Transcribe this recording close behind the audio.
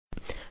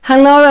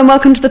Hello and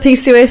welcome to the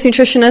PCOS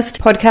Nutritionist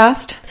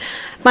podcast.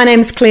 My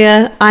name's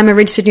Claire. I'm a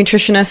registered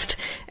nutritionist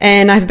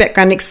and I have a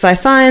background in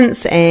exercise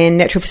science and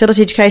natural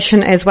fertility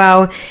education as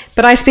well.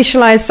 But I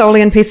specialise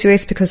solely in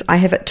PCOS because I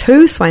have it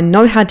too, so I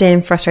know how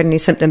damn frustrating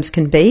these symptoms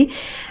can be.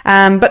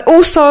 But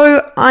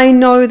also I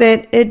know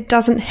that it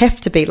doesn't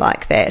have to be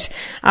like that.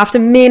 After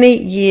many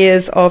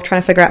years of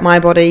trying to figure out my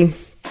body,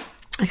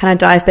 I kind of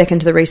dived back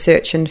into the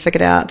research and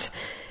figured out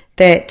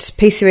that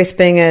PCOS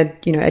being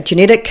a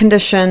genetic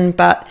condition,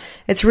 but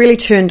it's really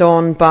turned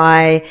on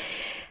by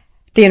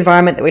the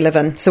environment that we live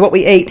in. So what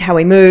we eat, how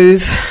we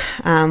move,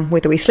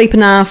 whether we sleep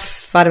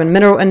enough, vitamin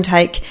mineral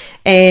intake,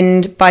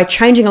 and by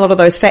changing a lot of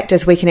those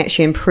factors, we can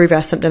actually improve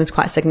our symptoms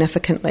quite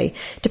significantly,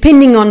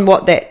 depending on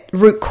what that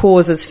root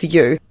cause is for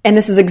you. And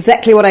this is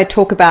exactly what I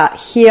talk about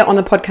here on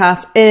the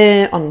podcast,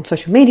 on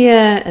social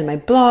media, in my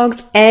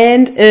blogs,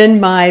 and in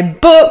my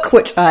book,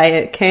 which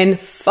I can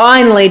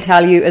finally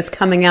tell you is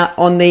coming out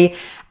on the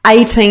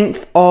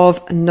 18th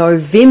of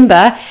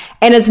November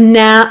and is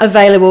now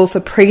available for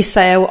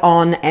pre-sale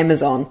on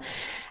Amazon.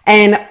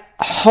 And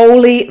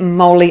holy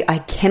moly, I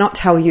cannot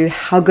tell you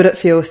how good it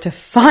feels to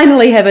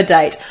finally have a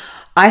date.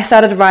 I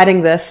started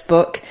writing this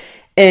book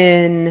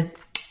in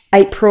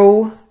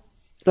April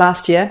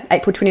last year,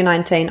 April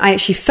 2019. I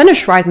actually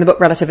finished writing the book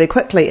relatively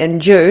quickly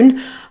in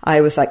June. I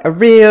was like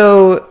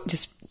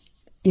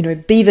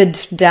beavered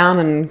down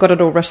and got it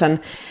all written.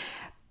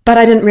 But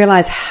I didn't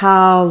realize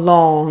how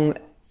long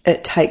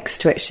it takes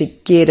to actually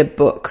get a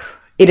book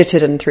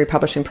edited and through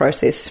publishing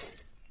process.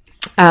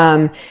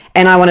 And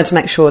I wanted to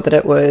make sure that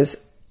it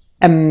was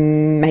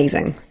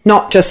amazing.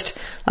 Not just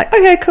like,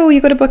 okay, cool,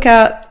 you got a book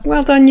out,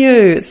 well done you.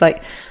 It's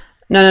like,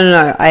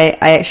 no. I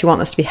actually want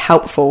this to be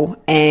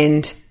helpful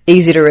and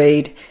easy to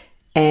read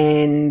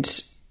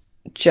and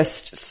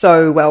just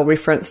so well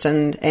referenced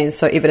and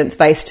so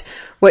evidence-based,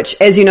 which,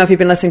 as you know, if you've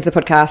been listening to the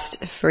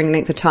podcast for any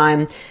length of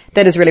time,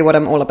 that is really what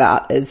I'm all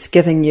about, is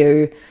giving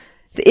you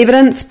the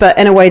evidence, but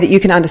in a way that you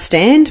can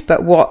understand,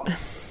 but what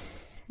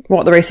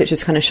the research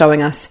is kind of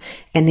showing us,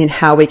 and then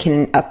how we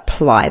can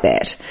apply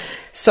that.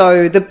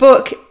 So the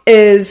book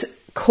is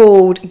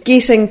called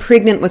Getting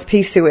Pregnant with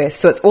PCOS.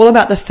 So it's all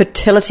about the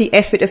fertility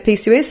aspect of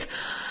PCOS.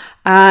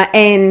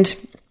 And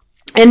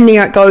in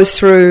there it goes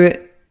through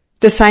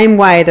the same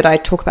way that I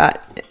talk about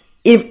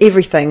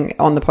everything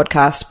on the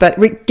podcast, but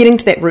getting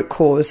to that root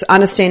cause,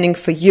 understanding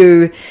for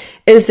you,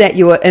 is that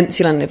your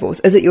insulin levels?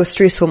 Is it your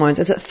stress hormones?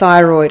 Is it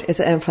thyroid? Is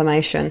it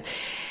inflammation?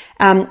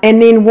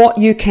 And then what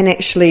you can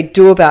actually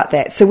do about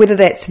that. So whether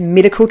that's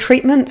medical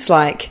treatments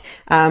like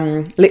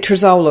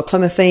letrozole or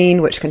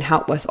clomiphene, which can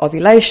help with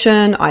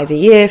ovulation,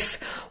 IVF,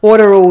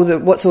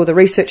 what's all the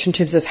research in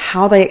terms of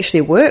how they actually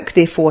work,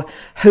 therefore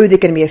who they're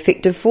going to be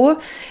effective for,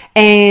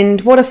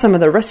 and what are some of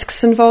the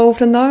risks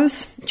involved in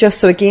those, just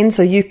so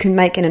you can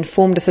make an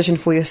informed decision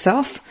for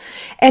yourself.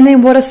 And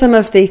then what are some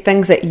of the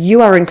things that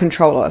you are in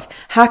control of?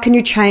 How can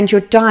you change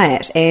your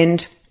diet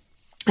and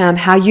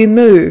how you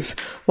move,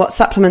 what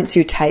supplements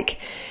you take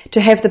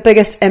to have the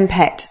biggest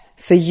impact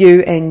for you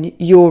and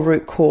your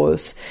root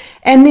cause.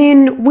 And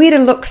then where to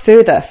look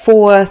further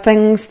for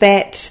things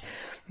that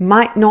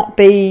might not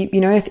be,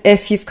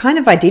 if you've kind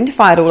of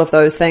identified all of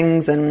those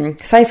things, and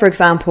say, for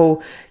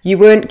example, you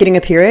weren't getting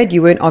a period,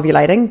 you weren't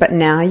ovulating, but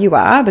now you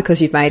are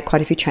because you've made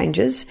quite a few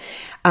changes,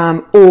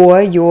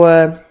 or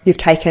you've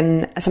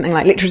taken something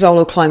like letrozole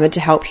or clomid to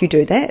help you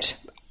do that.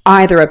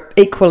 Either are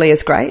equally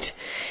as great,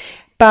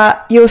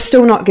 but you're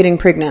still not getting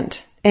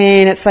pregnant.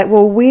 And it's like,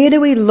 well, where do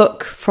we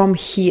look from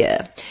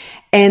here?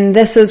 And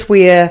this is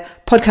where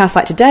podcasts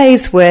like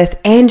today's with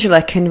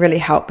Angela can really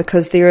help,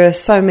 because there are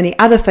so many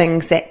other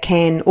things that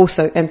can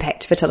also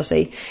impact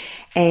fertility.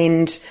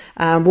 And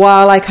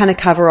while I kind of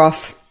cover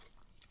off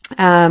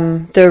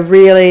the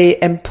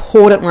really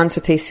important ones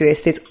for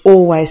PCOS, there's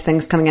always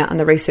things coming out in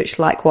the research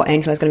like what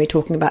Angela is going to be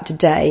talking about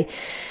today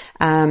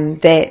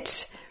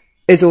that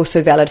is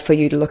also valid for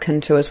you to look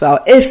into as well,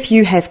 if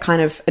you have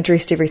kind of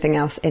addressed everything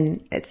else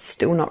and it's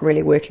still not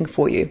really working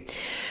for you.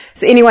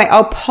 So anyway,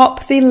 I'll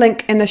pop the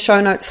link in the show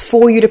notes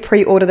for you to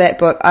pre-order that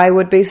book. I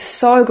would be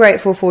so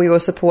grateful for your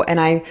support, and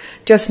I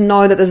just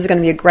know that this is going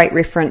to be a great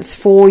reference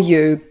for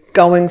you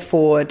going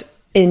forward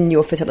in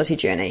your fertility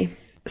journey.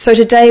 So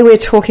today we're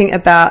talking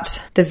about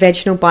the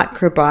vaginal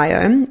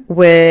microbiome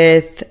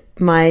with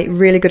my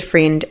really good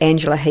friend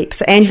Angela Heap.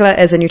 So Angela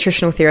is a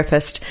nutritional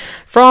therapist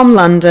from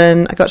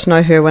London. I got to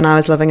know her when I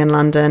was living in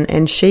London,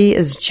 and she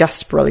is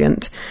just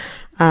brilliant.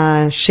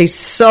 She's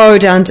so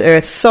down to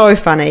earth, so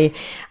funny.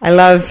 I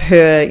love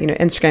her,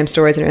 Instagram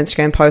stories and her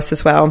Instagram posts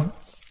as well.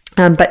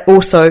 But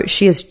also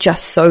she is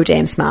just so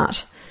damn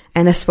smart.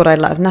 And that's what I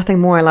love. Nothing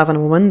more I love in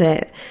a woman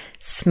than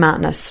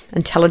smartness,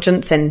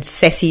 intelligence, and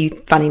sassy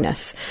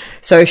funniness.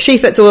 So she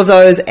fits all of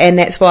those, and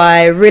that's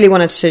why I really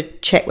wanted to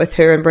chat with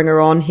her and bring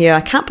her on here.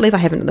 I can't believe I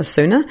haven't done this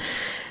sooner.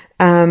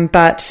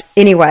 But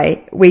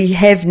anyway, we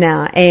have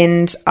now.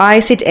 And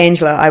I said to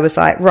Angela, I was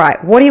like,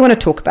 right, what do you want to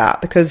talk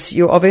about? Because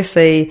you're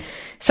obviously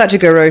such a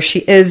guru.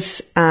 She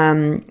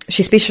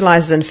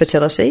specializes in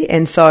fertility.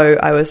 And so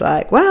I was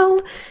like,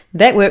 well,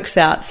 that works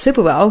out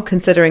super well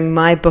considering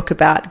my book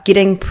about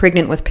getting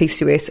pregnant with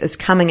PCOS is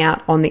coming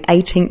out on the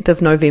 18th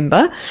of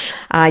November.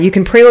 You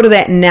can pre-order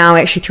that now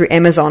actually through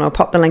Amazon. I'll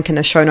pop the link in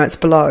the show notes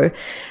below.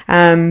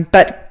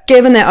 But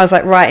given that, I was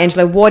like, right,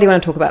 Angela, what do you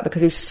want to talk about?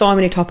 Because there's so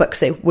many topics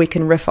that we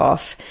can riff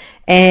off.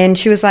 And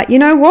she was like, you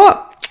know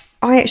what?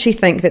 I actually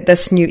think that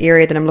this new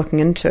area that I'm looking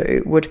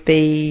into would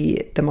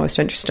be the most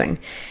interesting.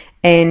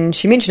 And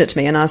she mentioned it to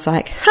me and I was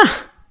like,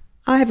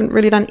 I haven't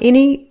really done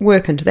any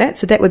work into that,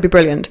 so that would be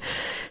brilliant.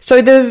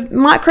 So the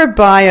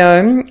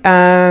microbiome,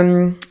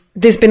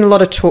 there's been a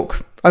lot of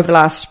talk over the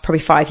last probably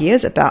 5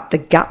 years about the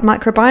gut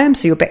microbiome,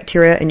 so your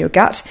bacteria in your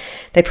gut.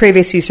 They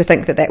previously used to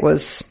think that that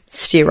was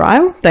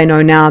sterile. They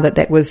know now that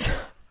that was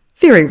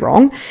very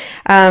wrong.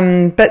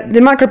 But the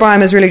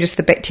microbiome is really just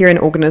the bacteria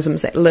and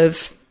organisms that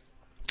live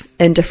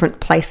in different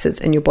places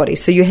in your body.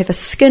 So you have a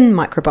skin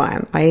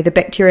microbiome, i.e. the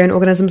bacteria and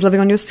organisms living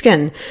on your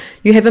skin.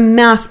 You have a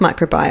mouth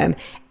microbiome,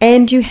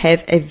 and you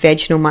have a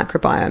vaginal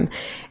microbiome.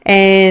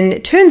 And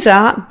it turns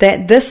out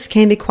that this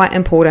can be quite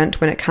important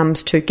when it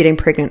comes to getting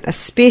pregnant,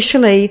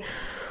 especially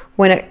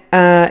when it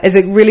is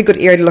a really good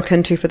area to look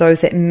into for those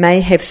that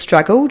may have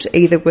struggled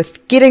either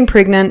with getting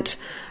pregnant,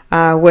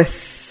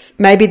 with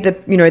maybe they're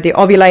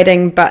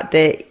ovulating, but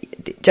they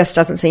just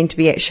doesn't seem to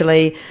be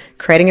actually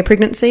creating a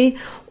pregnancy.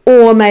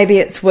 Or maybe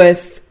it's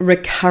with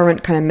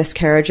recurrent kind of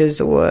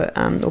miscarriages or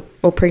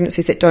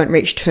pregnancies that don't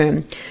reach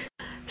term.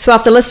 So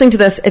after listening to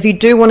this, if you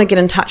do want to get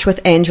in touch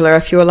with Angela,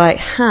 if you're like,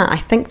 I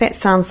think that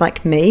sounds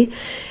like me,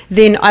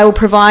 then I will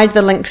provide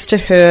the links to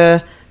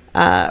her,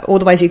 all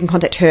the ways you can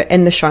contact her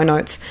in the show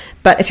notes.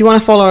 But if you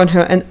want to follow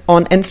her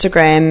on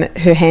Instagram,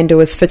 her handle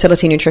is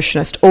Fertility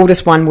Nutritionist, all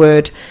just one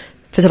word,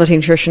 Fertility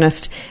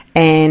Nutritionist,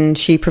 and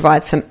she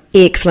provides some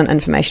excellent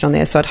information on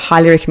there, so I'd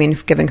highly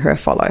recommend giving her a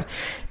follow.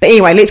 But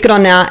anyway, let's get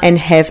on now and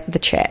have the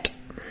chat.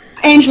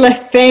 Angela,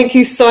 thank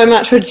you so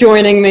much for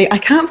joining me. I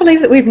can't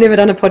believe that we've never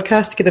done a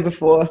podcast together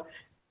before.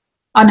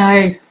 I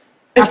know.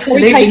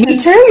 Absolutely. Me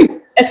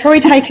too. It's probably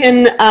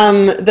taken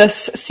this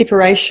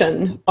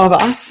separation of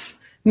us,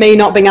 me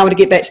not being able to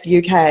get back to the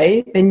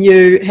UK and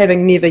you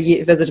having never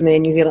yet visited me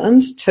in New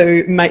Zealand,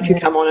 to make you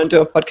come on and do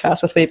a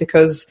podcast with me,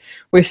 because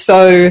we're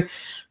so...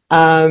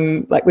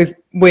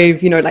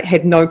 we've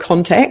had no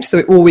contact,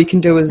 so all we can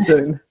do is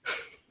Zoom.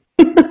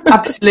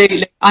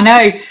 Absolutely. I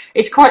know,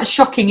 it's quite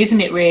shocking, isn't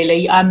it,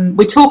 really?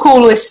 We talk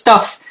all this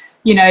stuff,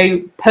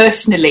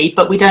 personally,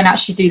 but we don't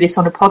actually do this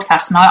on a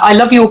podcast. And I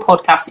love your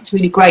podcast. It's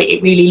really great.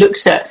 It really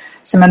looks at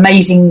some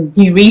amazing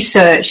new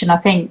research, and I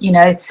think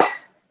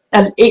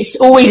it's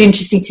always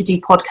interesting to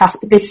do podcasts,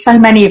 but there's so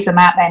many of them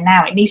out there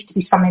now. It needs to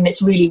be something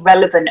that's really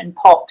relevant and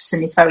pops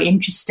and is very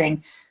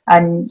interesting.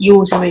 And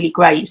yours are really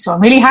great, so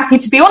I'm really happy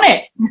to be on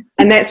it.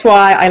 And that's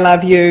why I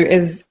love you,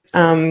 is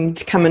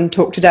to come and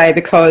talk today,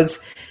 because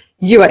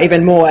you are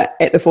even more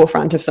at the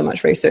forefront of so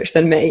much research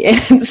than me. And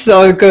it's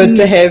so good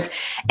to have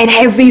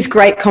these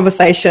great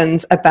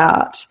conversations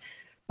about,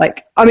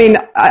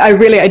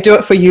 I do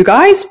it for you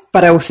guys,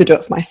 but I also do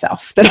it for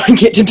myself, that I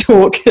get to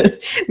talk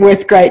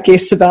with great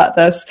guests about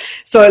this.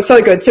 So it's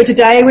so good. So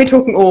today we're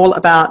talking all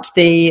about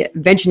the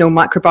vaginal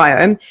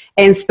microbiome,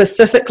 and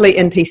specifically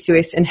in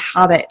PCOS, and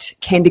how that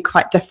can be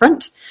quite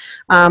different,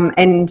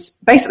 and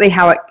basically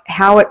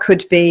how it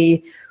could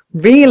be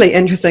really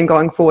interesting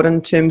going forward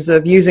in terms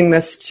of using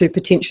this to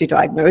potentially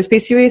diagnose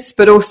PCOS,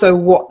 but also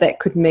what that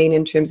could mean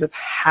in terms of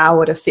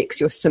how it affects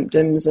your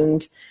symptoms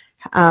and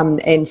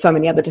so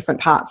many other different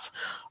parts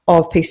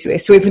of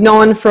PCOS. So we've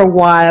known for a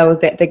while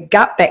that the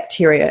gut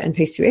bacteria in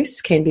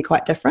PCOS can be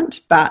quite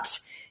different, but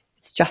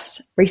it's just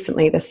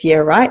recently this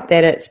year, right,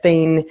 that it's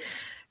been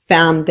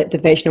found that the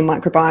vaginal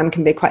microbiome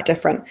can be quite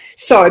different.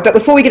 So, but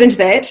before we get into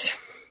that,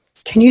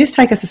 can you just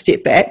take us a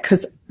step back,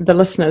 because the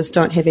listeners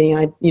don't have any,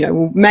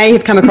 may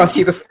have come across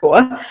you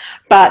before,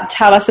 but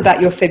tell us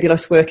about your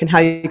fabulous work and how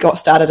you got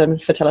started in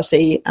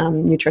fertility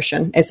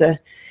nutrition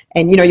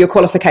and your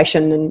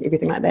qualification and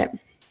everything like that.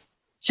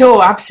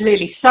 Sure,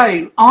 absolutely.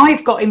 So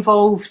I've got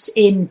involved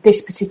in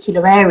this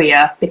particular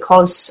area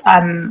because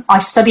I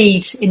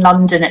studied in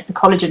London at the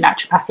College of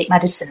Naturopathic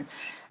Medicine,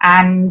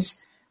 and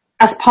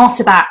as part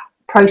of that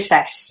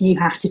process you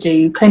have to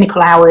do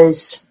clinical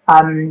hours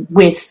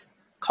with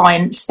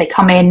clients. They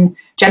come in,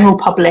 general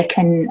public,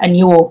 and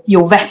you're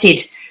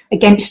vetted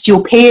against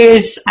your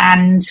peers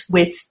and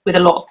with a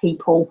lot of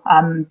people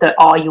that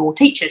are your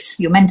teachers,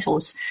 your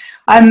mentors.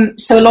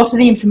 So a lot of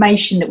the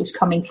information that was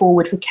coming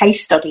forward for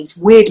case studies,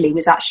 weirdly,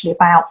 was actually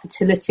about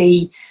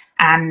fertility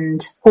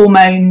and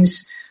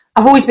hormones.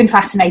 I've always been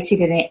fascinated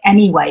in it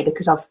anyway,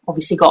 because I've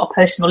obviously got a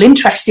personal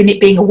interest in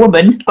it being a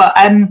woman. But,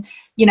 and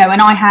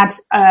I had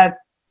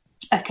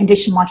a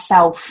condition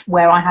myself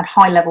where I had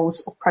high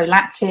levels of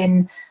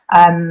prolactin,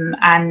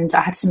 and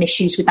I had some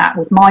issues with that,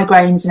 with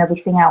migraines and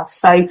everything else.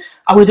 So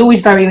I was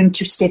always very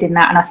interested in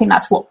that, and I think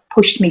that's what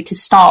pushed me to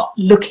start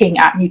looking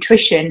at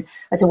nutrition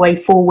as a way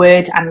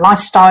forward, and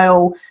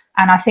lifestyle.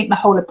 And I think the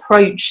whole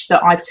approach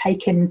that I've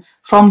taken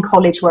from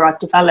college, where I've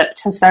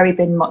developed, has very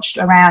been much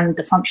around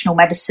the functional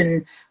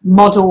medicine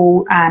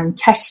model and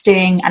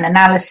testing and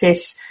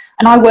analysis.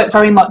 And I work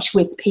very much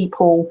with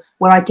people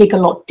where I dig a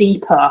lot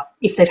deeper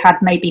if they've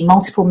had maybe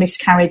multiple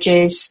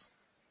miscarriages,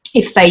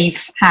 if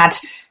they've had,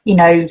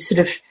 sort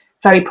of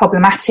very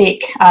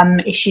problematic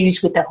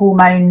issues with their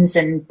hormones,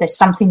 and there's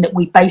something that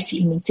we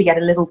basically need to get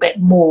a little bit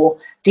more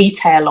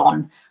detail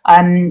on,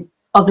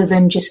 other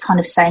than just kind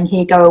of saying,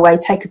 here, go away,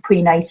 take a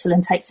prenatal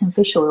and take some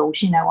fish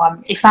oils.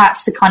 If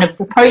that's the kind of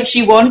approach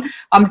you want,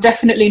 I'm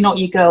definitely not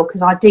your girl,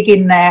 because I dig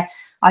in there.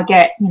 I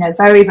get,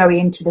 very, very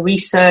into the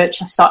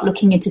research. I start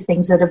looking into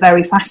things that are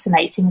very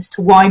fascinating as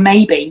to why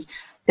maybe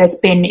there's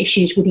been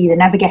issues with either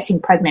never getting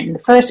pregnant in the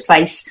first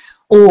place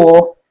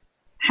or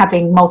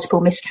having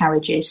multiple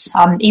miscarriages,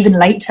 even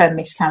late-term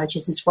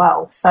miscarriages as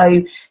well.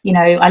 So,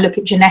 I look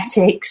at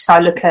genetics, I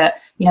look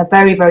at,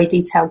 very, very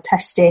detailed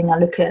testing, I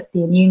look at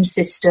the immune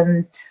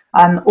system,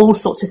 all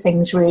sorts of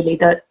things really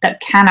that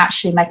can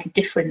actually make a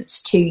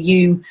difference to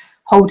you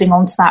holding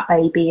on to that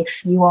baby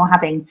if you are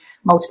having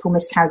multiple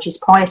miscarriages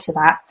prior to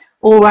that,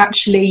 or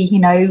actually,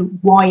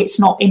 why it's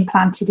not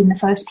implanted in the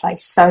first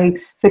place. So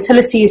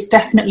fertility is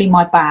definitely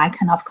my bag,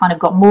 and I've kind of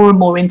got more and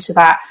more into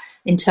that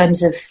in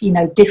terms of,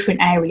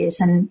 different areas.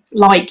 And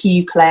like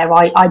you, Claire,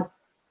 I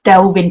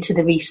delve into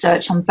the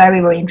research. I'm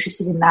very, very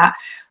interested in that.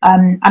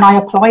 And I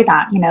apply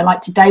that,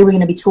 like today we're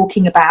going to be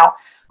talking about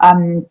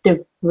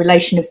the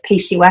relation of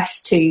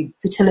PCOS to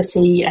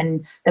fertility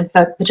and the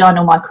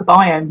vaginal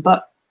microbiome.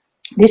 But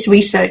this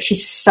research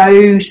is so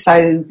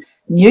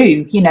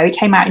new. It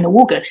came out in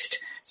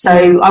August.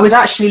 So I was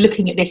actually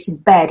looking at this in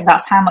bed.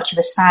 That's how much of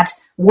a sad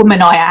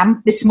woman I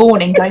am this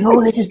morning, going,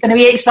 oh, this is going to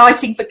be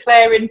exciting for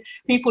Claire and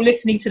people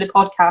listening to the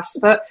podcast.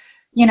 But,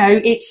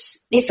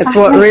 it's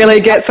what really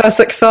gets us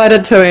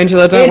excited too,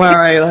 Angela. Don't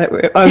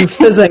worry. I'm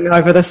fizzing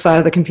over this side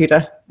of the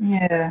computer.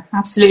 Yeah,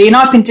 absolutely. And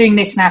I've been doing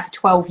this now for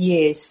 12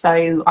 years.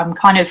 So I'm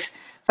kind of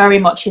very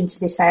much into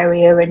this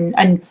area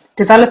and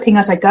developing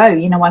as I go.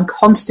 I'm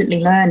constantly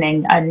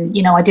learning. And,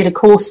 I did a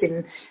course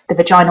in the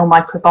vaginal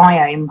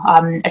microbiome,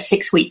 a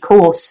 6-week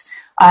course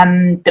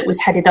that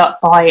was headed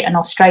up by an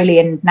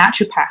Australian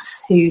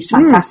naturopath who's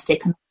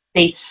fantastic. And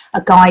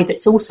a guy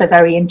that's also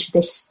very into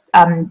this,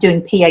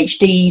 doing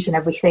PhDs and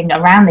everything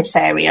around this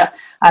area,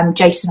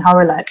 Jason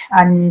Hurlick.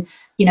 And,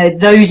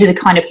 those are the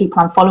kind of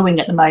people I'm following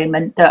at the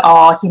moment that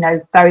are,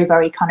 very,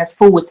 very kind of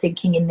forward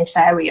thinking in this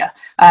area.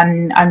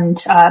 And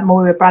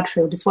Moira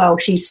Bradfield as well.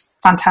 She's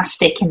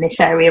fantastic in this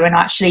area, and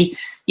actually,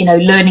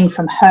 learning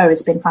from her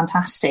has been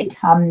fantastic,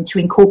 to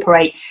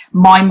incorporate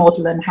my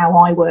model and how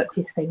I work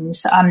with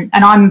things. And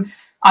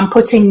I'm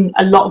putting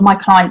a lot of my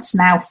clients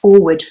now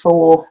forward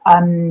for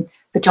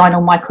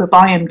vaginal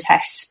microbiome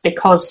tests,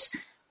 because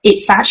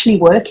it's actually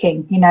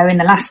working. In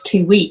the last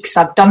 2 weeks,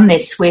 I've done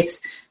this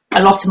with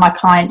a lot of my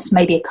clients.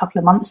 Maybe a couple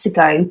of months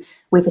ago,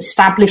 we've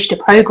established a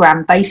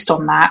program based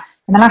on that.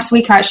 And the last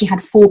week I actually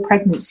had 4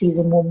 pregnancies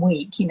in 1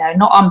 week.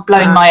 Not I'm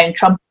blowing my own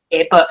trumpet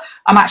here, but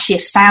I'm actually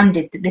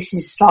astounded that this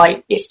is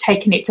it's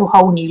taken it to a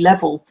whole new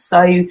level.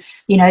 So,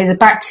 the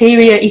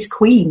bacteria is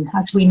queen,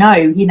 as we know,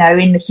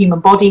 in the human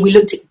body. We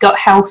looked at gut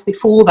health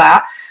before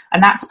that,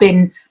 and that's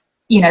been,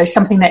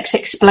 something that's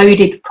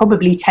exploded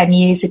probably 10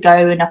 years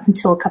ago, and up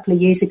until a couple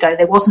of years ago,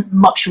 there wasn't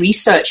much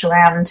research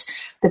around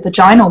the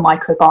vaginal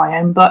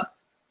microbiome, but,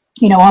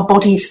 our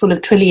body is full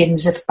of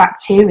trillions of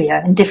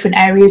bacteria in different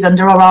areas,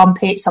 under our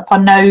armpits, up our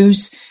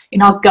nose,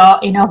 in our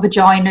gut, in our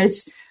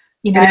vaginas,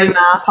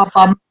 up our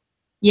bum.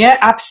 Yeah,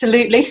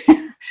 absolutely.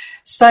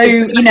 So,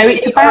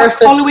 it's about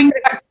following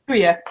the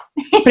bacteria.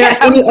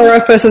 Any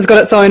orifice has got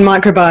its own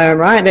microbiome,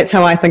 right? That's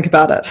how I think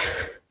about it.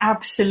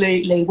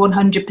 Absolutely,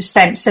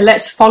 100%. So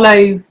let's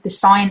follow the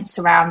science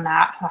around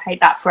that. I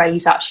hate that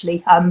phrase,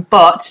 actually.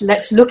 But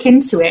let's look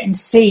into it and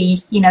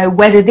see,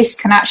 whether this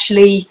can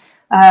actually,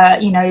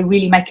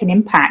 really make an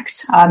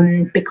impact.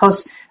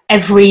 Because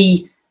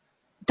every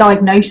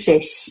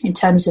diagnosis in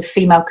terms of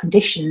female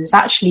conditions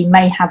actually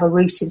may have a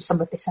root in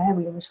some of this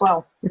area as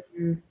well.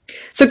 Mm-hmm.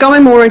 So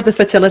going more into the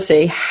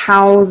fertility,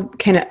 how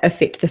can it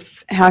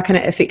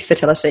affect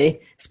fertility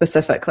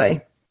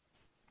specifically?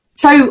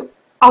 So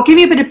I'll give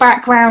you a bit of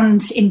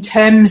background in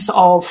terms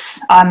of,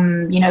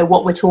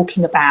 what we're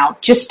talking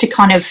about, just to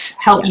kind of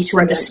help you to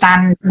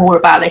understand more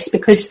about this,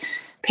 because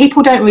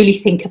people don't really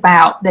think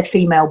about their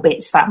female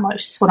bits that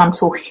much. That's what I'm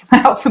talking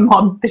about from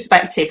my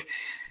perspective.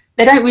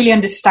 They don't really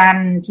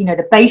understand,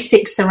 the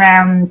basics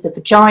around the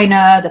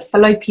vagina, the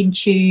fallopian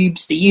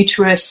tubes, the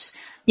uterus,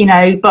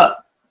 but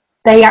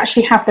they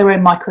actually have their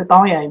own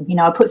microbiome.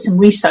 I put some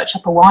research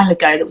up a while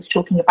ago that was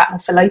talking about the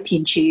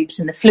fallopian tubes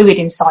and the fluid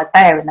inside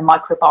there and the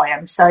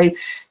microbiome. So,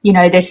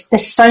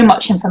 there's so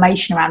much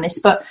information around this.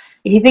 But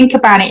if you think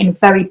about it in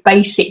very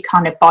basic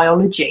kind of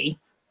biology,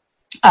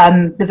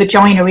 the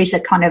vagina is a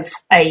kind of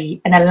an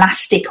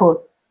elastic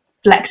or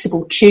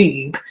flexible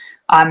tube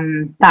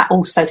that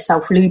also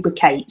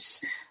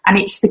self-lubricates. And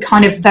it's the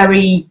kind of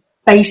very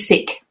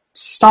basic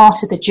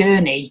start of the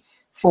journey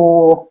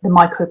for the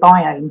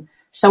microbiome.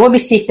 So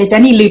obviously, if there's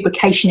any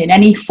lubrication in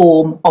any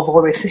form of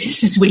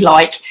orifice, as we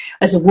like,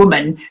 as a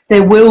woman,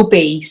 there will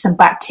be some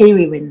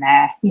bacteria in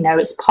there. You know,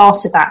 it's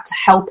part of that to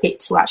help it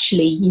to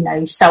actually, you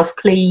know,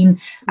 self-clean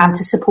and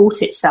to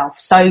support itself.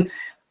 So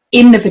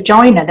in the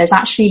vagina, there's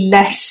actually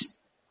less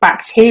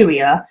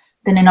bacteria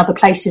than in other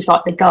places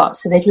like the gut.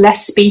 So there's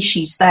less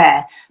species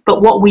there.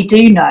 But what we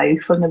do know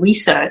from the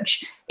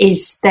research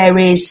is there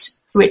is,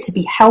 for it to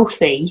be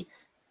healthy,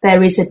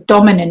 there is a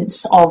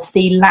dominance of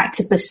the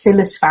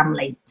lactobacillus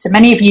family. So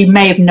many of you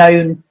may have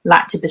known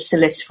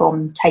lactobacillus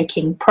from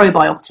taking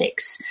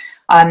probiotics.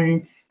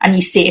 And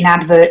you see it in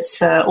adverts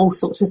for all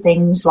sorts of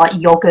things like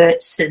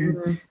yogurts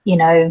and, you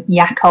know,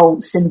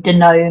 Yakults and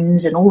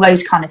Danones and all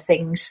those kind of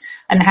things,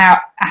 and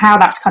how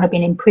that's kind of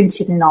been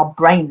imprinted in our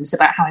brains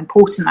about how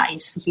important that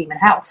is for human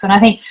health. And I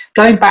think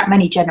going back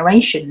many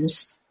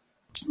generations,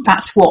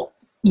 that's what,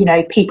 you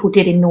know, people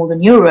did in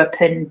Northern Europe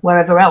and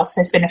wherever else.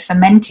 There's been a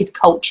fermented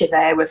culture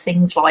there of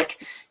things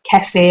like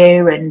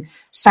kefir and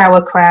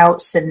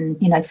sauerkrauts and,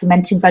 you know,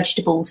 fermenting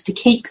vegetables to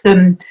keep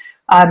them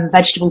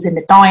vegetables in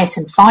the diet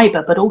and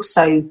fibre, but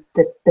also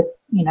the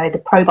you know, the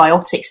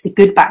probiotics, the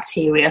good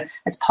bacteria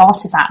as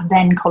part of that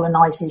then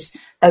colonises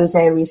those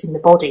areas in the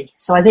body.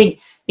 So I think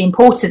the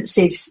importance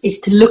is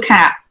to look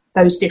at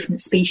those different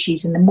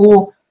species, and the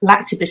more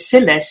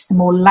lactobacillus, the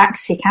more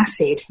lactic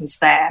acid is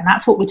there. And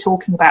that's what we're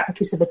talking about,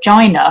 because the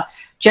vagina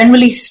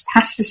generally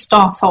has to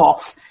start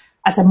off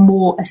as a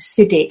more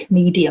acidic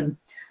medium.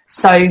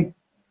 So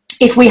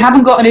if we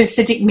haven't got an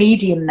acidic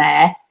medium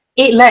there,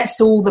 it lets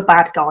all the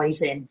bad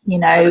guys in. You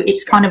know,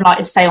 it's kind of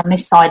like, say, on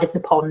this side of the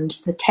pond,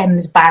 the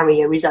Thames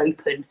barrier is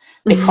open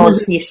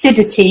because the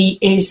acidity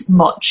is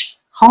much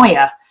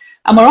higher.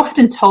 And we're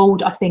often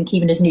told, I think,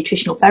 even as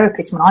nutritional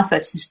therapists, when I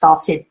first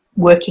started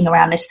working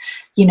around this,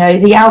 you know,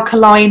 the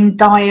alkaline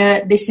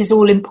diet, this is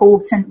all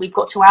important. We've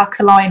got to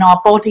alkaline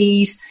our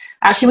bodies.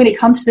 Actually, when it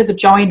comes to the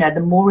vagina, the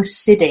more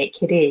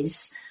acidic it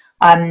is,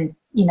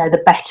 you know,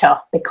 the better,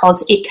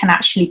 because it can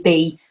actually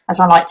be, as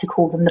I like to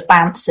call them, the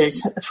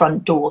bouncers at the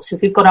front door. So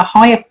if you've got a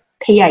higher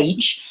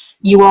pH,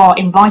 you are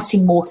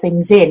inviting more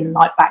things in,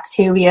 like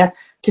bacteria,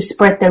 to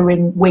spread their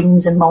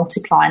wings and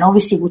multiply. And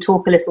obviously we'll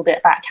talk a little bit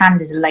about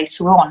Candida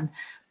later on.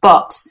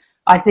 But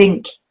I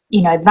think,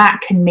 you know,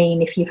 that can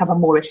mean if you have a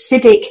more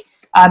acidic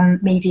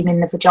medium in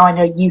the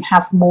vagina, you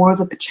have more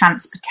of a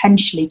chance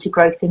potentially to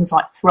grow things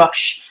like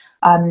thrush,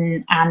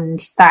 and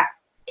that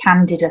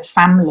Candida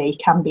family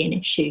can be an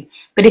issue.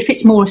 But if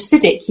it's more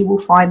acidic, you will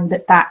find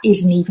that that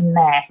isn't even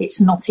there. It's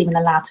not even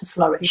allowed to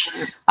flourish.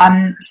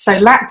 So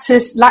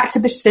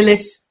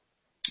lactobacillus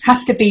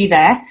has to be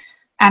there.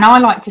 And I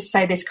like to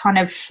say there's kind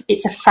of,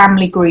 it's a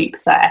family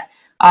group there,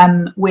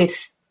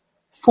 with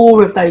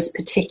 4 of those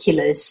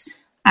particulars.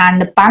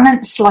 And the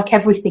balance, like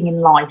everything in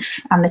life,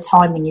 and the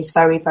timing is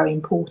very, very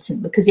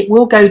important, because it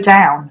will go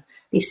down.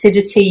 The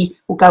acidity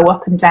will go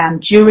up and down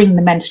during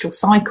the menstrual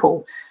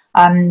cycle,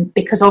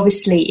 because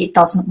obviously it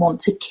doesn't want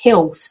to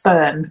kill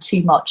sperm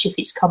too much if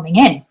it's coming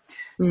in.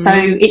 So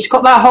it's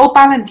got that whole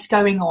balance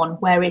going on,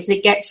 whereas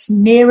it gets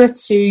nearer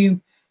to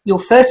your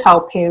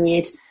fertile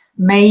period,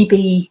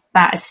 maybe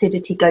that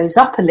acidity goes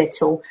up a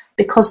little,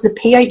 because the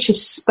pH of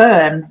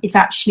sperm is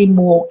actually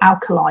more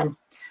alkaline.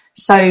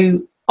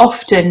 So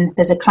often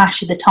there's a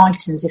clash of the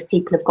titans if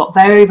people have got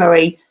very,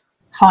 very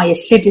high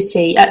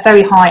acidity,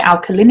 very high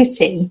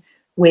alkalinity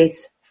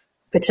with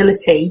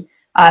fertility,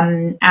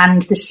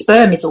 and the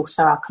sperm is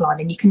also alkaline.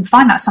 And you can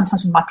find that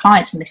sometimes with my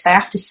clients when they say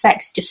after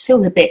sex it just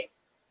feels a bit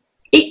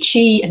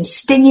itchy and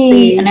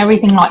stingy and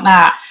everything like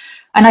that.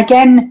 And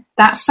again,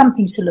 that's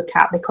something to look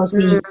at, because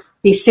the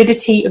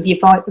acidity of your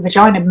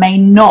vagina may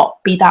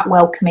not be that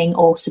welcoming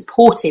or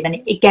supportive. And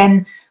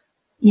again,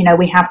 you know,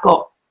 we have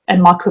got a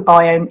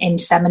microbiome in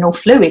seminal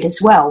fluid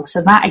as well.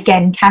 So that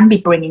again can be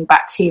bringing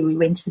bacteria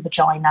into the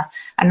vagina.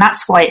 And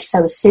that's why it's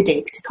so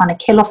acidic, to kind of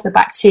kill off the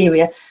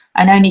bacteria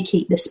and only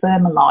keep the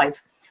sperm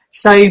alive.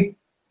 So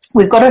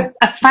we've got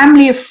a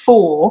family of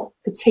 4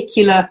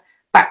 particular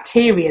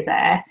bacteria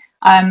there.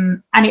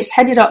 And it's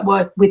headed up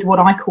with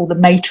what I call the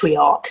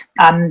matriarch,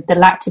 the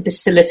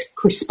Lactobacillus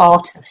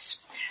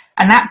crispatus.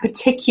 And that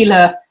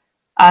particular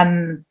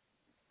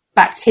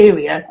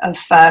bacteria of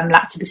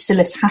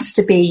Lactobacillus has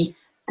to be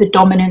the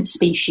dominant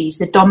species,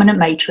 the dominant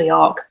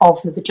matriarch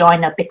of the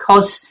vagina,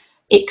 because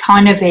it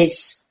kind of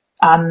is,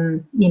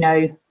 you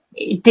know,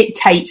 it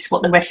dictates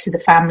what the rest of the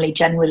family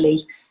generally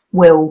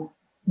will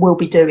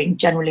be doing,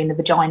 generally in the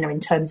vagina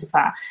in terms of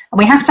that. And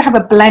we have to have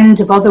a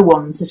blend of other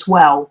ones as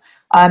well.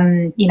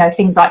 You know,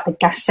 things like the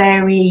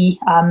Gasseri,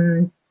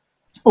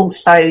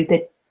 also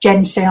the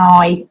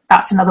Gensei,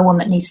 that's another one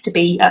that needs to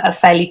be at a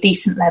fairly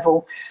decent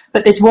level.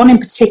 But there's one in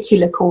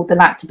particular called the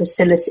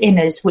Lactobacillus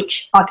inners,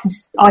 which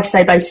I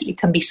say basically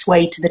can be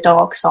swayed to the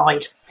dark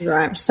side.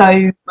 Right.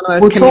 So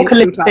we'll talk a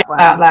little bit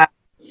about that.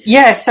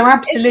 Yeah, so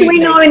absolutely. Do we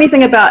know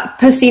anything about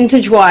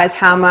percentage-wise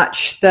how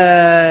much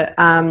the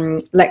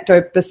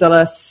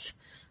Lactobacillus,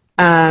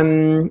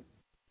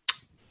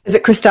 is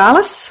it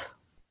Crispatus?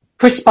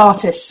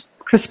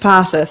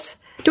 Crispatus.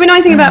 Do we know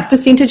anything about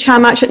percentage, how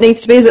much it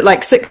needs to be? Is it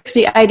like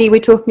 60, 80 we're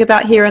talking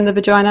about here in the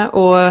vagina,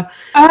 or?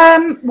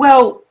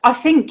 Well, I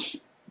think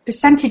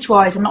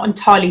percentage-wise, I'm not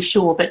entirely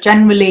sure, but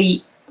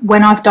generally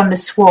when I've done the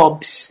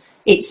swabs,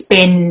 it's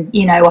been,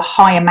 a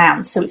high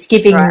amount. So it's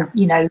giving, on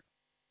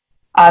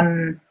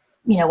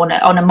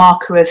a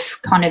marker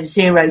of kind of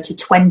 0 to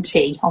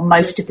 20 on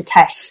most of the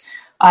tests.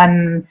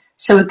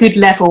 So a good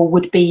level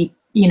would be,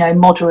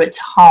 moderate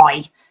to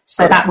high.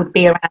 So that would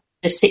be around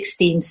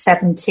 16,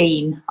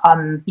 17,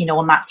 on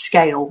that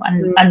scale.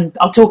 And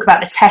I'll talk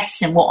about the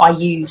tests and what I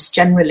use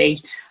generally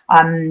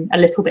a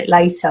little bit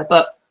later,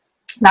 but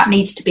that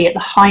needs to be at the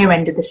higher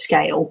end of the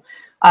scale.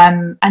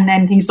 And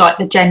then things like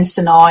the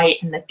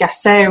Jensenite and the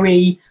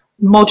Gasseri,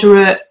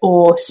 moderate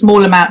or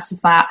small amounts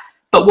of that.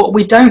 But what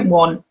we don't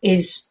want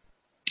is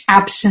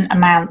absent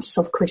amounts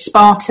of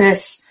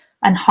crispatus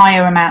and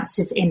higher amounts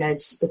of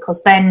inners,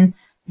 because then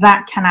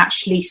that can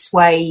actually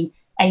sway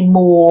a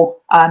more,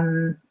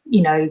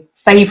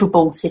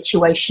 favourable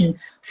situation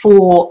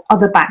for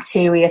other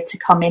bacteria to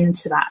come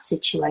into that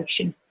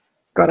situation.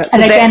 Got it.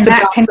 So and again,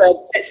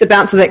 that's the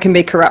bouncer that can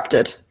be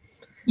corrupted.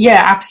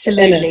 Yeah,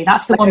 absolutely.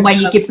 That's the one where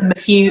you give them a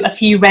few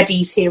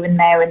readies here and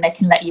there, and they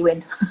can let you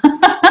in.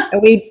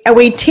 Are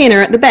we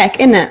tenor at the back,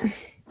 isn't it?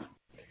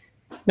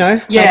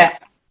 No. Yeah,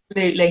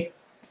 absolutely.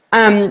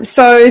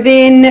 So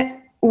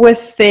then,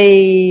 with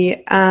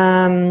the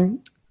do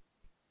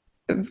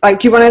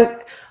you want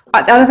to?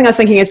 The other thing I was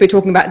thinking as we're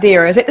talking about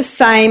there, is it the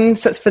same?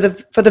 So it's for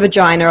the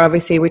vagina,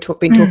 obviously we've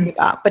been talking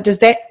about, but does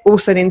that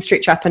also then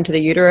stretch up into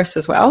the uterus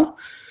as well?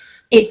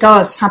 It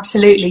does,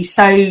 absolutely.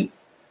 So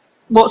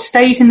what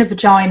stays in the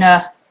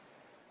vagina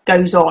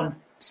goes on.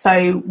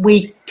 So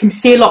we can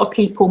see a lot of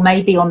people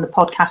maybe on the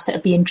podcast that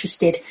would be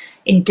interested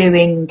in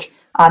doing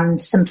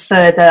some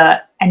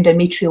further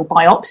endometrial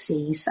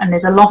biopsies. And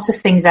there's a lot of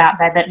things out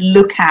there that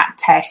look at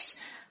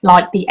tests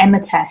like the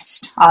EMA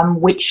test,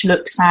 which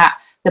looks at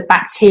the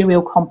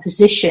bacterial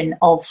composition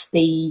of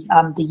the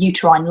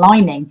uterine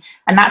lining.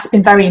 And that's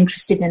been very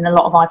interested in a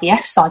lot of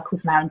IVF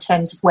cycles now in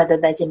terms of whether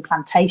there's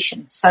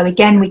implantation. So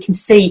again, we can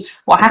see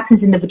what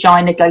happens in the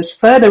vagina goes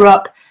further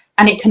up,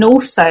 and it can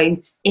also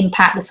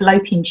impact the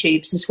fallopian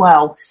tubes as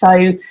well.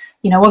 So,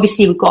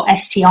 obviously we've got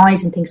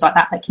STIs and things like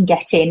that can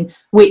get in,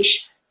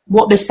 which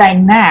what they're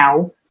saying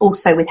now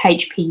also with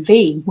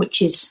HPV,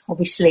 which is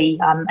obviously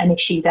an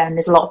issue there. And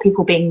there's a lot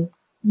of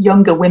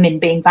younger women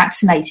being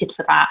vaccinated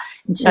for that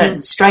in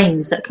certain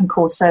strains that can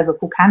cause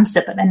cervical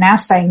cancer. But they're now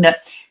saying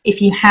that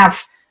if you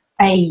have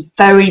a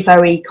very,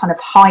 very kind of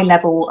high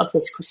level of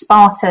this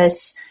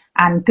crispatus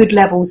and good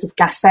levels of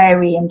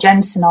Gasseri and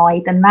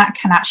Jensenite, then that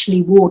can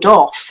actually ward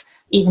off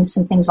even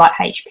some things like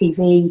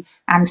HPV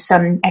and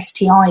some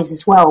STIs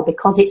as well,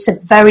 because it's a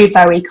very,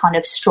 very kind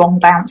of strong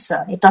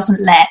bouncer. It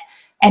doesn't let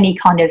any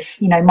kind of,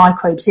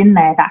 microbes in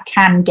there that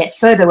can get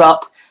further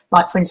up,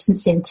 like for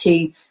instance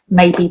into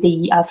maybe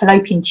the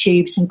fallopian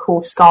tubes and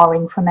cause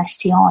scarring from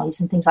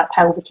STIs and things like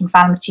pelvic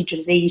inflammatory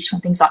disease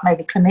from things like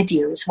maybe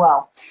chlamydia as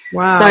well.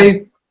 Wow. So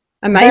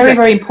amazing. Very,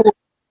 very important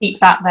to keep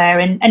that there.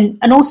 And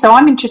also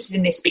I'm interested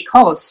in this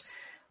because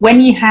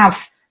when you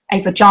have a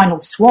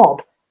vaginal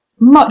swab,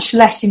 much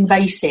less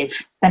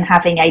invasive than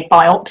having a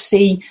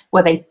biopsy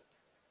where they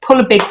pull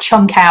a big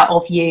chunk out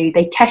of you.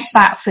 They test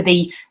that for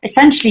the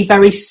essentially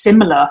very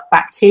similar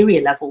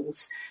bacteria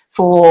levels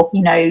for,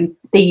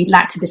 the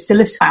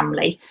lactobacillus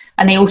family.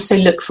 And they also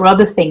look for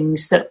other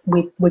things that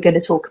we're going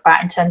to talk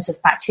about in terms of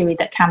bacteria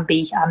that can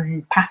be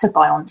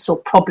pathobionts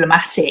or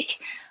problematic.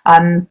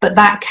 But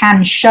that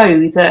can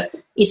show that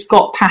it's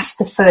got past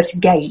the first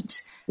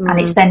gate and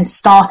it's then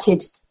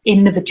started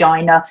in the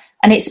vagina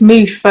and it's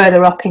moved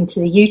further up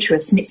into the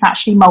uterus and it's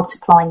actually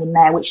multiplying in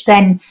there, which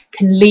then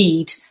can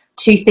lead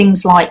to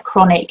things like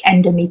chronic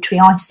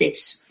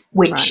endometriosis,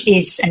 which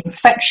is an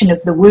infection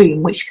of the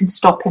womb, which can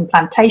stop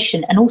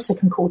implantation and also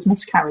can cause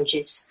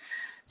miscarriages.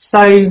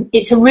 So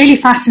it's a really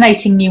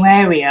fascinating new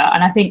area.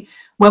 And I think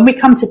when we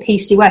come to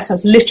PCOS, I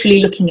was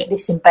literally looking at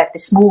this in bed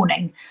this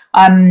morning.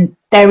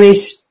 There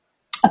is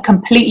a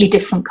completely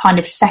different kind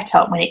of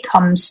setup when it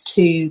comes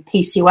to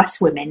PCOS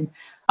women.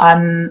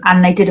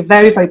 And they did a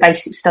very, very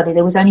basic study.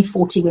 There was only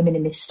 40 women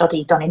in this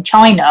study done in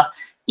China,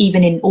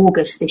 even in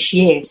August this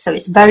year. So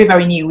it's very,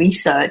 very new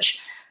research.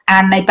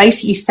 And they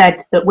basically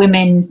said that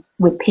women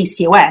with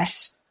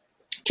PCOS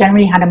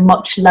generally had a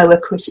much lower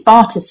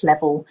crispatus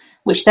level,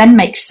 which then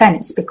makes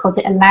sense because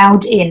it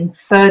allowed in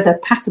further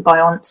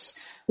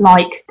pathobionts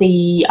like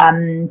the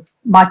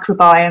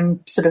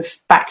microbiome sort of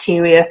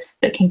bacteria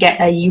that can get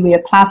a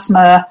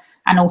ureaplasma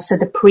and also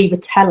the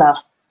Prevotella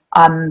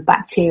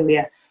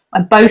bacteria.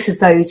 And both of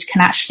those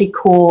can actually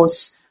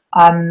cause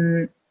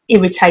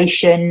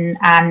irritation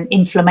and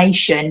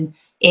inflammation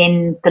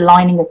in the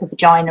lining of the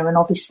vagina and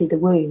obviously the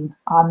womb.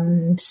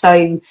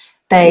 So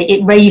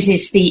it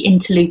raises the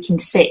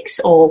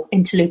interleukin-6 or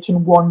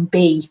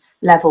interleukin-1b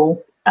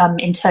level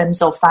in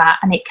terms of that,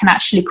 and it can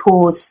actually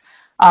cause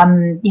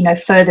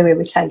further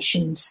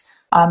irritations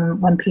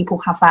when people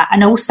have that.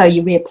 And also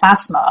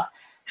ureaplasma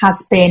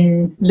has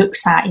been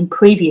looked at in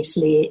previous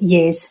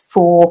years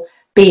for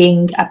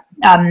being a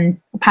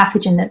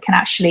pathogen that can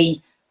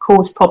actually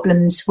cause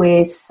problems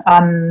with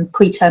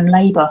preterm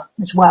labour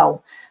as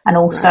well, and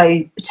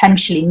also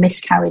potentially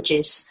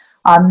miscarriages.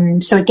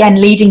 So again,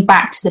 leading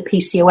back to the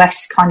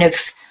PCOS kind of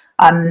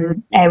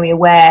area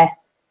where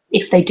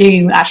if they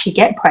do actually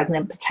get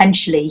pregnant,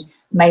 potentially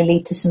may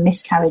lead to some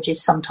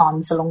miscarriages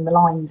sometimes along the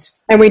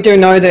lines. And we do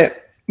know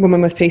that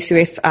women with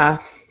PCOS are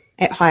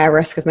at higher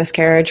risk of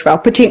miscarriage. Well,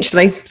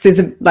 potentially.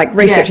 There's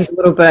research is a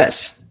little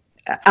bit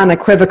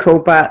unequivocal,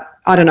 but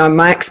I don't know, in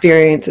my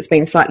experience, it's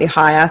been slightly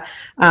higher.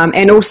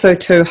 And also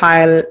to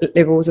higher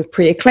levels of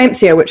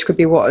preeclampsia, which could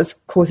be what is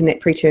causing that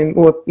preterm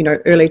or,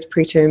 early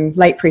preterm,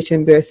 late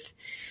preterm birth,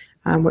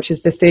 which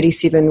is the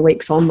 37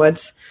 weeks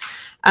onwards,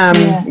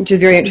 which is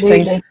very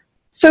interesting. Absolutely.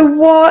 So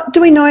what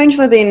do we know,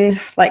 Angela, then,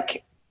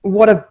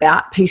 what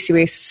about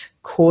PCOS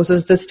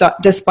causes this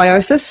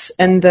dysbiosis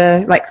and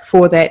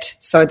for that,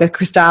 so the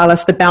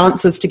cristalis, the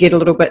balancers to get a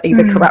little bit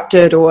either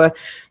corrupted or,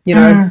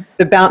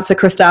 the bouncer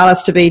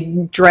cristalis to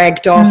be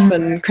dragged off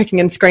and kicking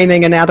and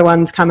screaming and other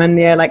ones come in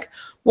there.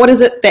 What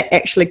is it that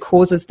actually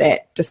causes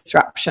that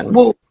disruption?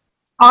 Well,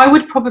 I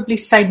would probably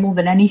say more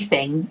than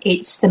anything,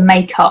 it's the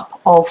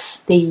makeup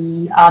of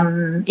the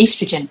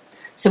estrogen.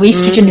 So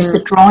estrogen is the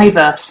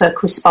driver for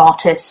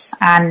crisparitis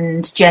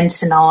and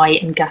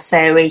Jensenii and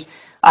Gasseri,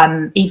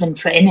 even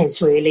for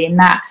INNERS really, and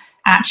that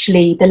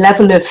actually the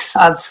level of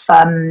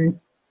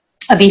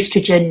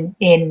estrogen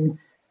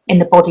in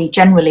the body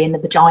generally, in the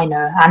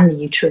vagina and the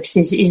uterus,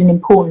 is an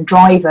important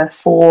driver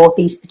for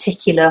these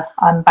particular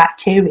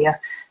bacteria.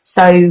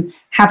 So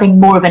having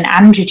more of an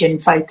androgen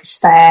focus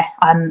there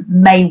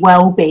may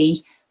well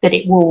be that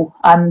it will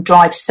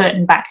drive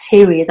certain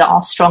bacteria that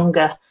are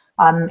stronger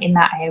in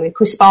that area.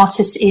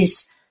 Crisparitis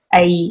is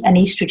an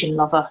estrogen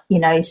lover,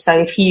 so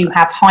if you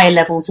have higher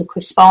levels of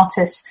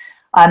crisparitis,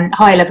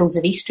 higher levels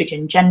of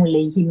estrogen,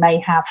 generally you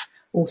may have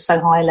also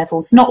higher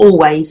levels, not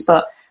always,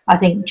 but I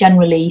think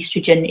generally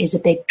estrogen is a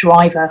big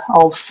driver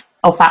of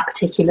that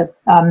particular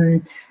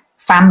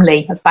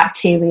family of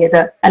bacteria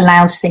that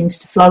allows things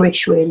to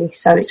flourish really.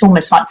 So it's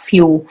almost like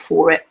fuel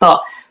for it.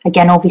 But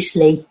again,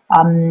 obviously,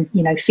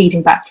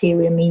 feeding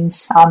bacteria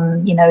means,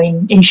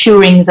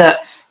 ensuring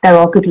that there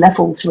are good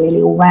levels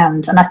really all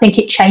round. And I think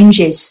it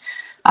changes,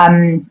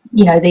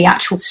 the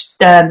actual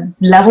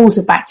levels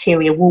of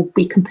bacteria will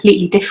be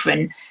completely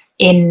different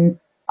in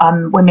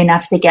women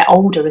as they get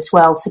older as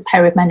well. So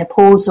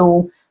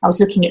perimenopausal, I was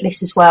looking at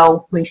this as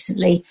well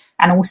recently,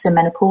 and also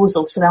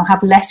menopausal. So they'll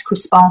have less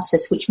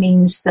crisparitis, which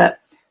means that,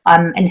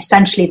 and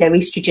essentially their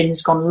estrogen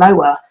has gone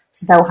lower.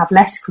 So they'll have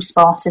less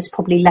crisparitis,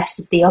 probably less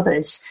of the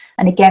others.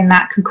 And again,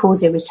 that can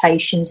cause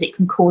irritations. It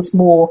can cause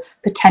more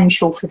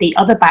potential for the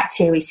other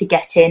bacteria to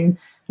get in,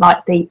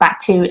 like the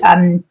bacteria,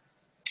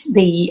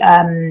 the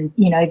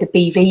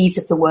BVs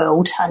of the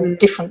world, and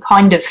different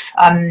kind of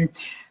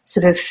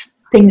sort of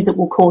things that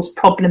will cause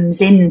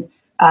problems in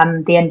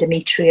the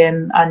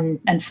endometrium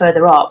and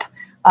further up.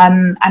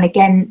 And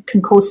again,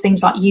 can cause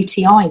things like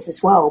UTIs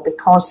as well,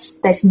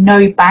 because there's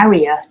no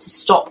barrier to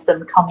stop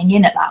them coming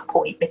in at that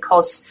point,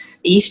 because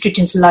the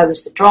estrogen's low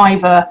as the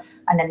driver,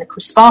 and then the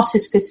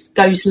crisparitis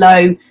goes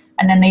low,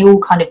 and then they all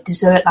kind of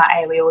desert that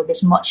area, or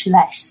there's much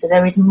less. So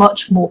there is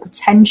much more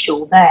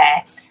potential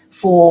there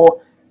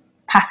for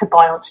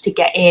pathobionts to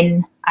get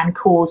in and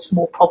cause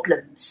more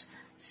problems.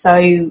 So,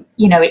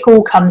 it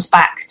all comes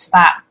back to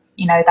that,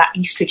 that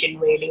estrogen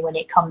really when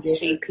it comes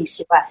to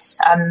PCOS.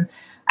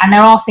 And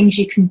there are things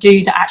you can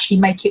do that actually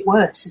make it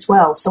worse as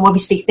well. So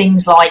obviously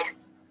things like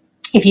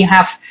if you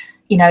have,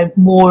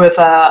 more of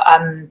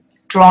a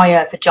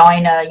drier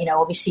vagina,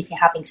 obviously if you're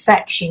having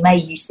sex, you may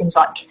use things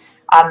like,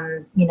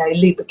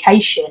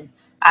 lubrication.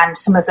 And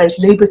some of those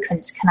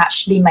lubricants can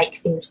actually make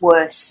things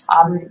worse,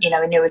 and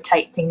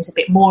irritate things a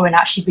bit more, and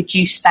actually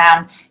reduce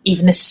down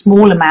even the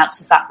small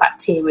amounts of that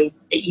bacteria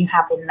that you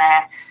have in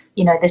there.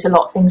 There's a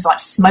lot of things like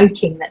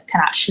smoking that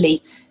can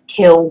actually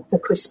kill the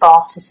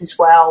crisparitis as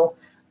well.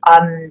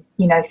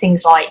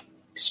 Things like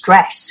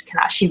stress can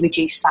actually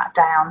reduce that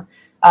down.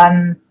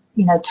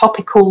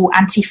 Topical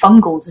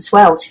antifungals as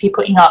well. So if you're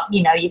putting up,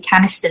 your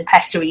Canesten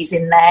pessaries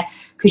in there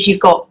because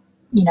you've got,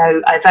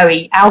 a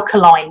very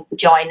alkaline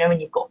vagina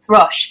and you've got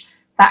thrush,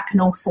 that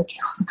can also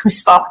kill the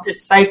crisparitis.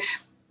 So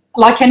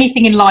like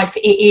anything in life,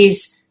 it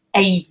is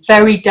a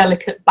very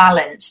delicate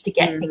balance to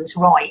get things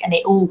right. And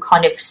it all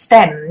kind of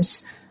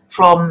stems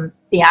from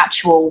the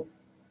actual,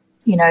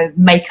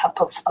 makeup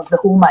of the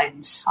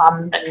hormones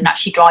that can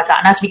actually drive that.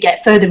 And as we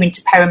get further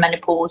into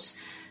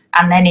perimenopause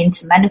and then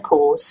into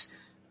menopause,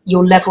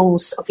 your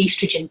levels of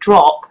estrogen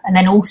drop, and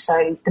then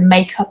also the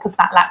makeup of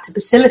that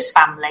lactobacillus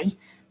family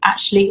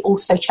actually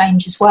also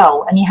change as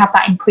well. And you have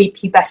that in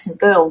prepubescent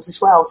girls as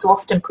well. So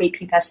often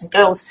prepubescent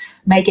girls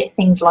may get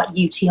things like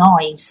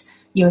UTIs,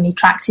 urinary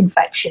tract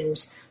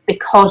infections,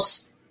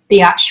 because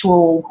the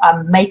actual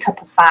makeup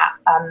of that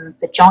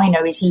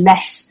vagina is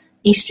less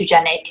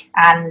estrogenic,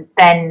 and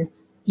then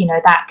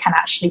that can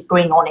actually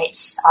bring on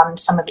its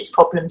some of its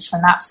problems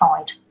from that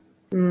side.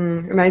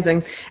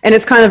 Amazing. And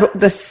it's kind of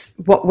this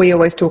what we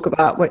always talk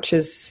about, which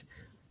is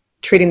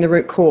treating the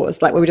root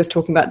cause, like we were just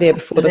talking about there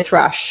before, the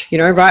thrush, you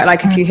know, right?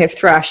 Like if you have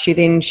thrush, you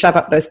then shove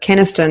up those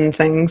caniston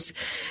things,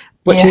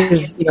 which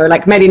is, you know,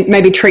 like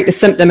maybe treat the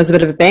symptom as a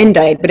bit of a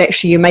band-aid, but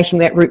actually you're making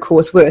that root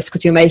cause worse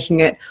because you're making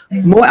it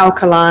more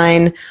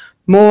alkaline,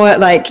 more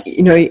like,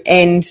 you know,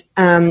 and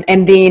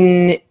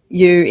then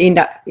you end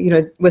up, you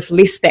know, with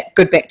less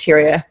good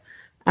bacteria.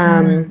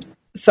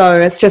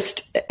 So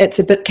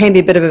can be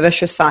a bit of a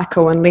vicious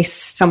cycle unless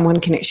someone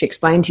can actually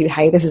explain to you,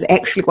 hey, this is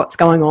actually what's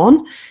going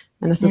on,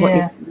 and this is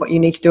what you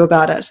need to do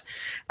about it.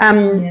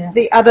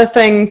 The other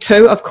thing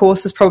too, of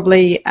course, is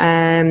probably,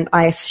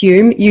 I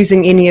assume,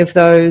 using any of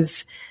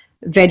those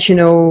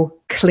vaginal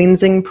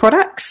cleansing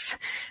products.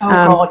 Oh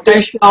God,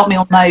 don't start me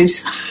on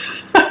those.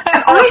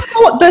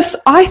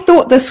 I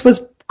thought this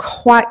was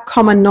quite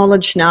common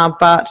knowledge now,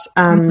 but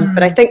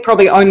I think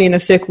probably only in the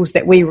circles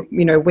that we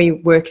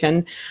work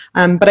in.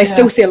 But I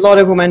still see a lot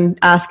of women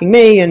asking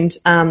me, and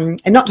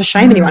not to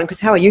shame anyone, because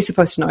how are you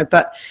supposed to know?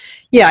 But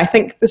yeah, I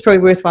think it's probably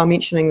worthwhile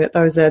mentioning that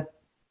those are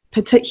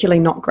particularly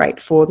not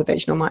great for the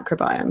vaginal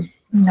microbiome.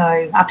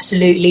 No,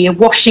 absolutely. You're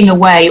washing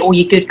away all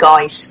your good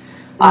guys.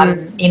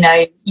 You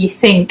know, you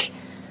think,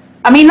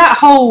 I mean, that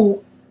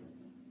whole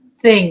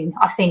thing,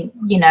 I think,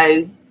 you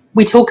know,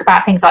 we talk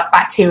about things like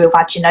bacterial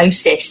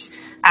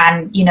vaginosis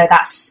and, you know,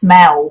 that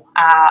smell,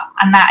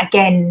 and that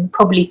again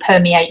probably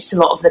permeates a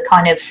lot of the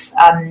kind of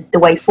the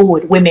way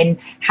forward, women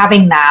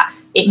having that.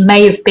 It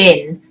may have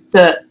been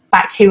that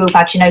bacterial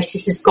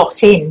vaginosis has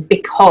got in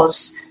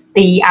because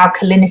the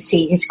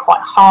alkalinity is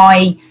quite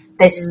high.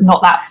 There's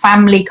not that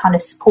family kind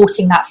of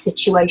supporting that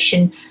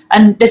situation.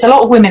 And there's a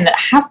lot of women that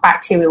have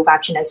bacterial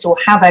vaginosis or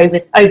have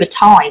over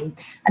time,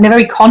 and they're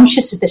very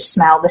conscious of the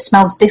smell. The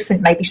smell's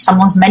different. Maybe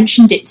someone's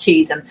mentioned it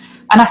to them.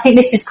 And I think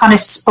this is kind of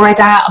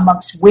spread out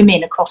amongst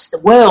women across the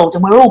world,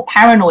 and we're all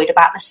paranoid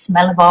about the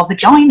smell of our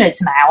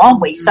vaginas now, aren't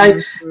we? So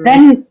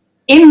then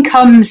in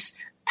comes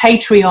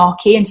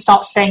patriarchy and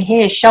starts saying,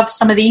 here, shove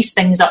some of these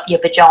things up your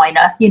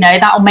vagina, you know,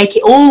 that'll make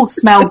it all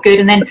smell good,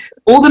 and then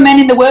all the men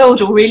in the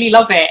world will really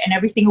love it and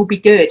everything will be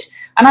good.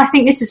 And I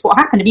think this is what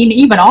happened. I mean,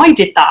 even I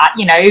did that,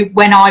 you know,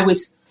 when I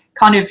was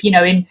kind of, you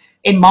know,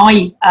 in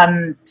my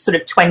sort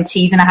of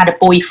 20s and I had a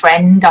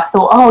boyfriend. I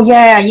thought, oh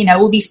yeah, you know,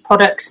 all these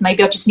products,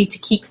 maybe I just need to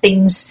keep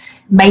things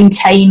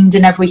maintained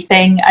and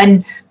everything.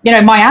 And you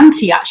know, my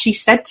auntie actually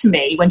said to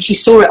me when she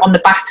saw it on the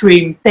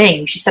bathroom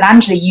thing, she said,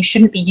 Angela, you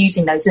shouldn't be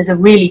using those. Those are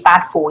really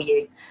bad for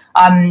you.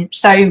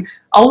 So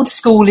old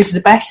school is the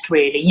best,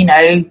 really. You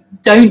know,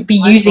 don't be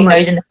using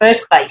those in the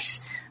first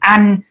place.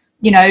 And,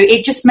 you know,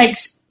 it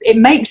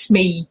makes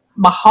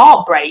my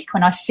heart break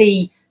when I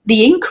see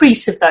the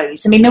increase of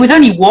those. I mean, there was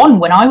only one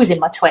when I was in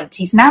my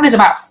 20s. Now there's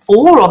about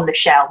 4 on the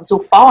shelves,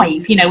 or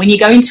 5, you know, when you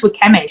go into a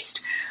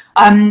chemist.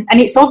 And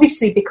it's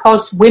obviously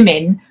because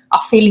women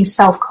are feeling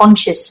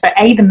self-conscious for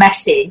A, the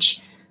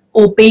message,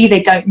 or B,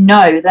 they don't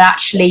know that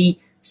actually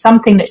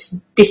something that's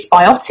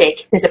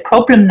dysbiotic, there's a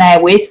problem there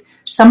with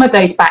some of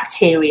those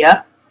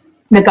bacteria,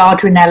 the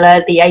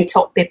Gardnerella, the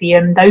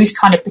Atopibium, those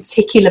kind of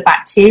particular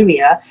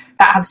bacteria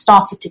that have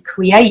started to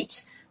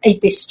create a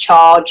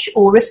discharge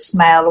or a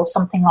smell or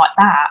something like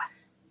that.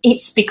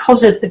 It's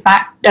because of the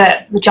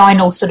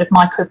vaginal sort of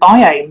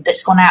microbiome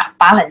that's gone out of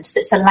balance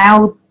that's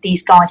allowed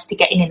these guys to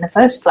get in the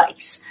first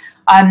place.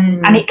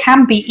 And it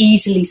can be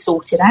easily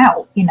sorted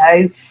out. You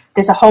know,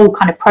 there's a whole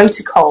kind of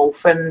protocol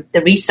from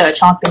the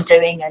research I've been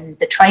doing and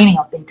the training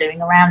I've been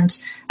doing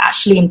around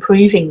actually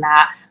improving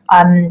that.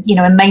 You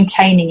know, and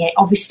maintaining it,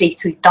 obviously,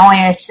 through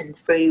diet and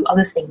through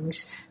other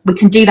things. We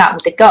can do that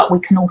with the gut. We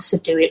can also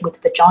do it with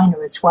the vagina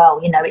as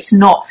well. You know, it's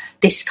not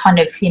this kind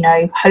of, you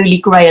know, holy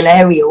grail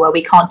area where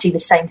we can't do the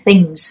same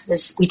things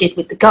as we did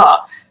with the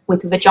gut,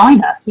 with the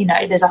vagina. You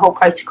know, there's a whole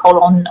protocol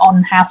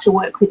on how to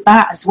work with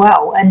that as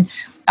well. And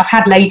I've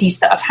had ladies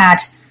that have had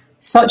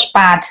such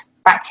bad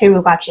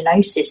bacterial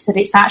vaginosis that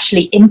it's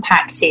actually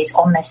impacted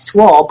on their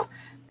swab,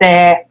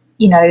 their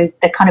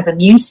kind of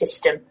immune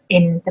system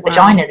in the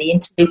vagina, the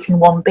interleukin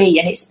 1B,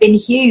 and it's been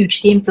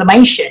huge, the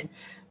inflammation.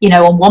 You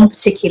know, on one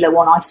particular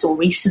one I saw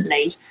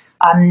recently,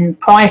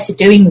 prior to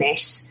doing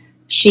this,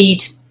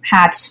 she'd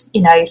had,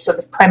 you know, sort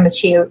of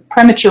premature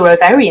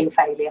ovarian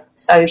failure.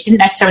 So she didn't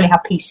necessarily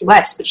have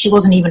PCOS, but she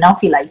wasn't even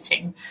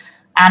ovulating.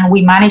 And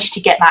we managed to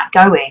get that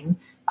going,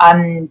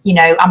 you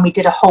know, and we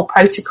did a whole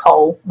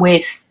protocol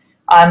with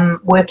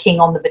working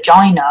on the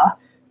vagina.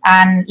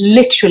 And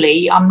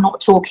literally, I'm not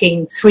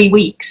talking 3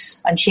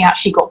 weeks, and she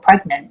actually got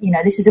pregnant. You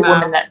know, this is a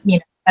woman that, you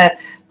know,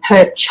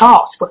 her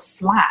charts were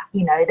flat.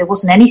 You know, there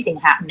wasn't anything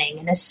happening.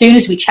 And as soon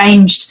as we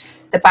changed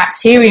the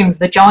bacteria in the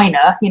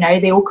vagina, you know,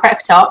 they all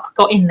crept up,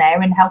 got in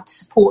there and helped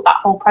support that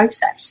whole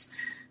process.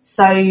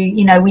 So,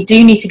 you know, we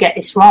do need to get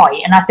this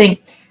right. And I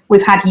think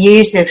we've had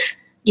years of,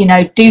 you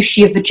know, douche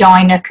your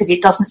vagina because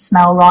it doesn't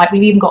smell right.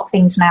 We've even got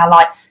things now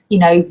like, you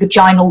know,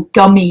 vaginal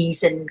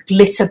gummies and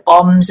glitter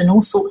bombs and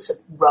all sorts of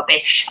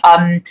rubbish.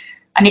 And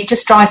it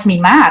just drives me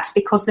mad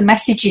because the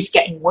message is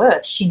getting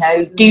worse. You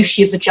know, douche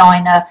your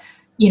vagina,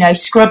 you know,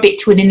 scrub it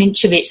to an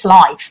inch of its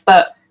life.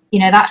 But, you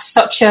know, that's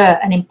such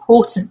an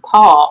important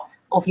part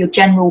of your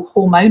general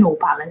hormonal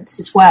balance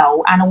as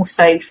well, and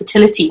also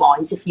fertility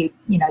wise, if you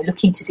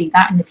looking to do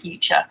that in the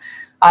future,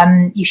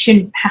 you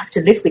shouldn't have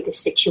to live with this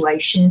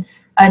situation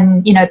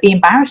and be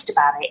embarrassed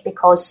about it,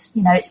 because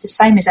it's the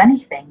same as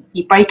anything.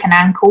 You break an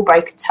ankle,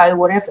 break a toe,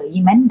 whatever,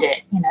 you mend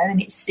it,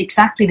 and it's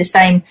exactly the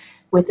same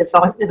with the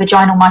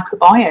vaginal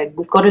microbiome.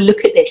 We've got to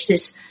look at this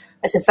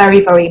as a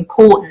very, very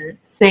important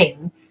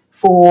thing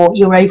for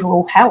your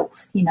overall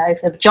health.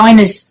 If the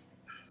vagina's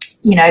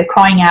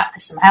crying out for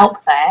some help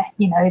there,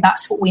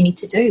 that's what we need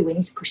to do. We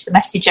need to push the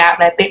message out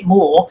there a bit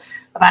more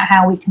about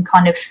how we can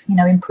kind of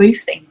improve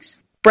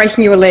things.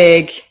 Breaking your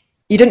leg,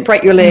 you didn't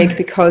break your leg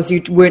because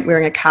you weren't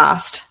wearing a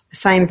cast. The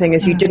same thing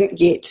as you didn't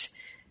get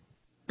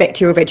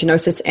bacterial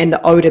vaginosis and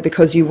the odor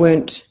because you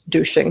weren't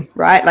douching,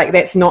 right? Like,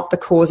 that's not the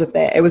cause of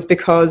that. It was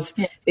because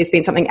there's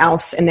been something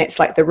else, and that's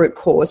like the root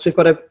cause. We've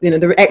got to,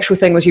 the actual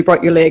thing was you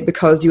broke your leg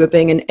because you were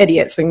being an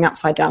idiot swinging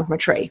upside down from a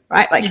tree,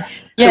 right? Like,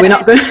 so we're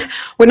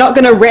not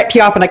going to wrap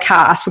you up in a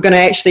cast. We're going to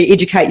actually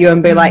educate you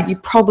and be like, you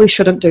probably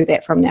shouldn't do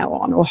that from now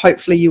on, or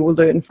hopefully you will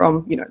learn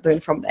from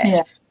that.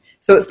 Yeah.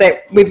 So it's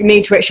that we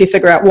need to actually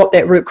figure out what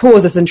that root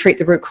cause is and treat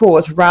the root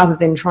cause, rather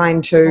than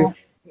trying to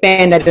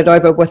band-aid it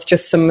over with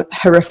just some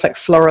horrific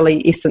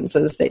florally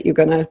essences that you're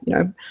going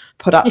to,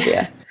 put up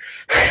there.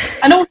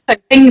 And also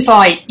things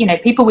like,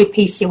 people with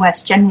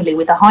PCOS generally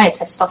with a higher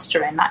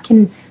testosterone, that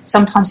can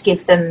sometimes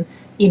give them,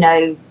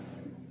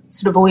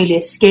 sort of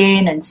oilier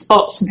skin and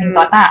spots and things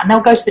like that. And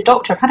they'll go to the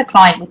doctor. I've had a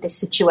client with this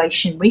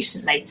situation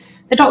recently.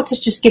 The doctor's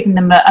just given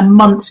them a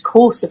month's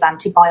course of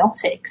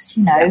antibiotics,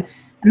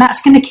 and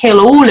that's going to kill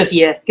all of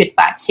your good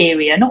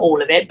bacteria, not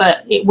all of it,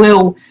 but it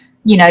will,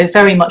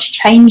 very much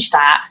change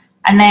that.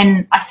 And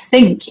then I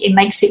think it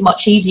makes it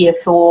much easier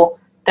for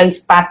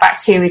those bad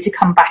bacteria to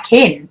come back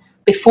in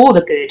before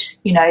the good,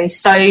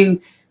 So,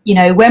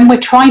 when we're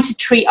trying to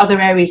treat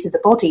other areas of the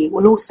body, it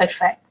will also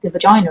affect the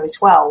vagina as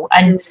well.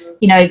 And,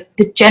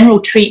 the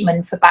general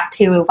treatment for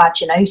bacterial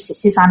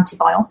vaginosis is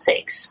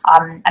antibiotics.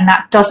 And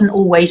that doesn't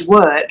always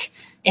work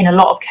in a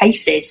lot of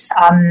cases.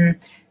 And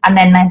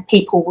then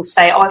people will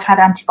say, I've had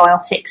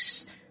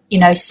antibiotics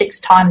 6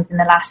 times in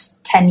the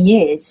last 10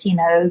 years,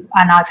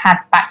 and I've had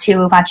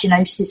bacterial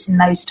vaginosis in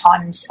those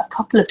times a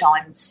couple of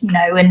times,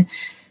 and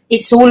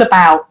it's all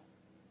about,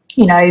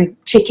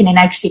 chicken and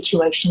egg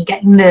situation,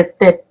 getting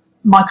the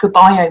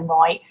microbiome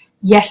right.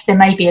 Yes, there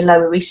may be a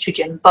lower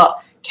estrogen,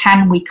 but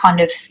can we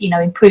kind of,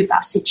 improve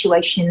that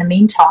situation in the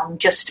meantime,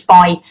 just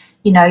by,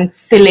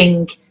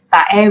 filling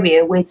that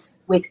area with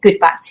good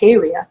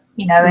bacteria,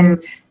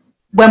 and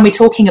when we're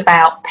talking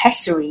about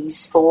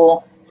pessaries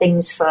for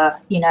things for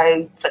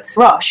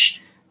thrush,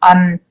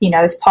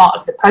 as part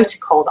of the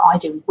protocol that I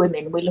do with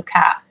women, we look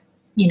at,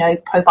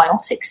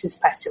 probiotics as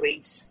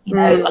pessaries.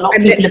 A lot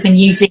of people have been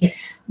using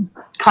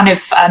kind of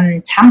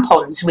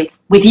tampons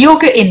with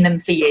yogurt in them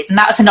for years, and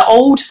that's an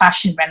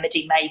old-fashioned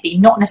remedy, maybe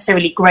not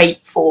necessarily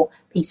great for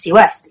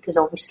PCOS, because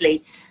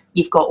obviously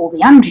you've got all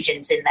the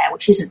androgens in there,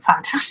 which isn't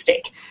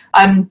fantastic.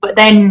 But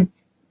then,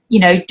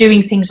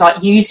 doing things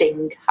like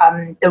using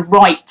the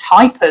right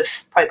type of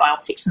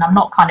probiotics, and I'm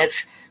not kind of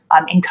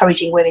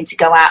encouraging women to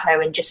go out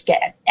there and just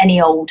get any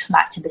old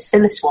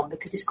lactobacillus one,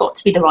 because it's got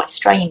to be the right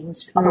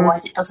strains,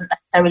 otherwise it doesn't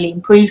necessarily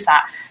improve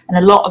that. And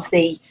a lot of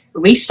the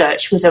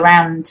research was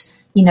around,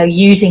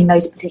 using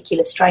those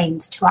particular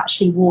strains to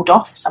actually ward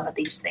off some of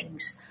these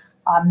things.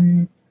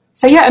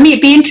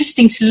 It'd be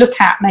interesting to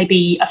look at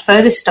maybe a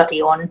further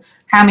study on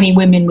how many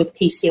women with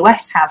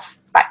PCOS have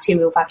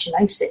bacterial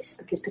vaginosis,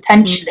 because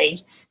potentially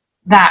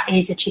that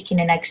is a chicken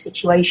and egg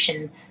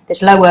situation.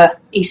 There's lower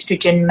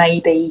estrogen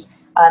maybe,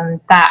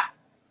 that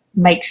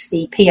makes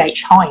the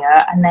pH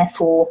higher, and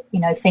therefore,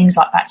 things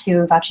like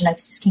bacterial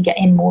vaginosis can get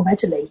in more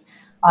readily.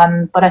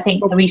 But I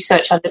think the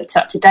research I looked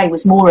at today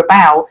was more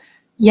about,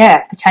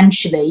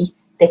 potentially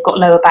they've got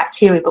lower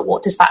bacteria, but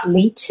what does that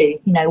lead to?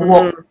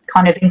 What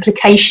kind of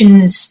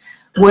implications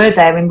were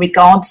there in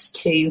regards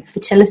to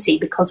fertility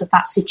because of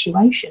that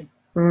situation?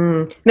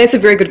 That's a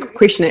very good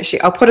question,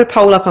 actually. I'll put a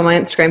poll up on my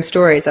Instagram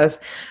stories of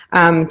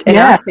and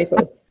ask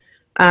people.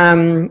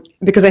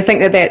 Because I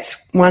think that's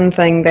one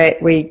thing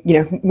that we,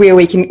 where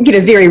we can get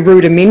a very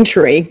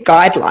rudimentary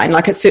guideline.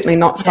 Like, it's certainly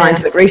not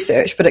scientific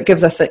research, but it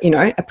gives us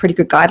a pretty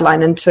good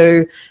guideline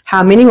into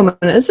how many women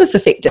is this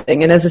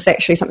affecting, and is this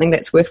actually something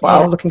that's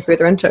worthwhile looking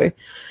further into.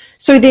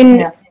 So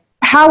then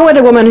how would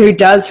a woman who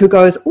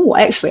goes, oh,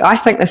 actually, I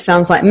think this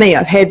sounds like me.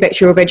 I've had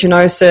bacterial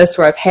vaginosis,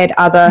 or I've had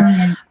other,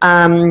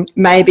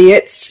 maybe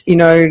it's,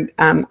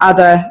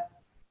 other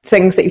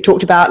things that you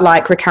talked about,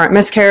 like recurrent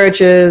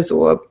miscarriages,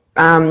 or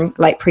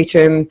late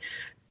preterm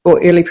or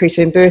early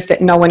preterm birth,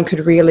 that no one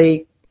could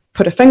really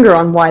put a finger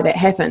on why that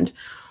happened.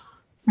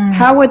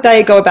 How would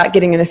they go about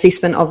getting an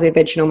assessment of their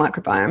vaginal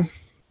microbiome?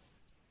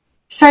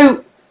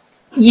 So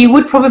you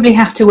would probably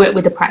have to work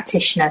with a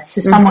practitioner. So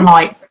someone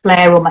like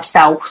Blair or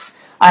myself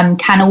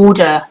can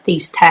order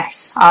these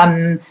tests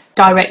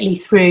directly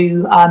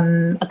through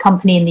a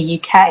company in the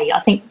UK. I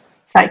think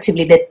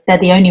effectively they're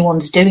the only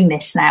ones doing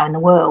this now in the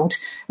world,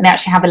 and they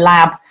actually have a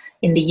lab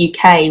in the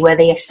UK where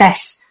they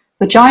assess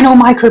vaginal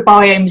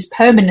microbiomes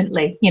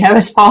permanently,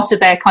 as part of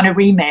their kind of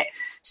remit.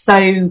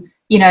 So,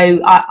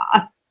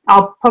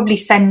 I'll probably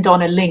send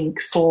on a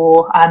link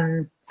for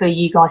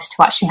you guys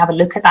to actually have a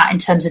look at that in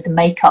terms of the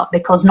makeup,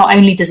 because not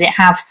only does it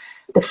have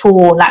the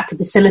 4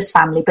 lactobacillus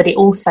family, but it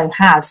also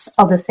has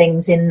other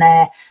things in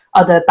there,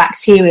 other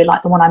bacteria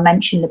like the one I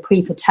mentioned, the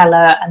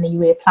Prevotella and the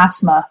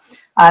Ureaplasma,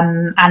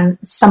 and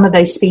some of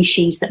those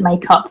species that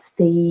make up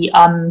the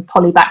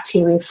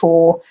polybacteria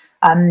for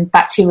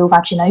bacterial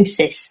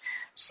vaginosis.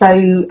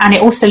 So, and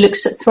it also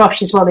looks at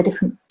thrush as well, the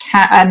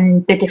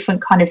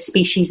different kind of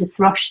species of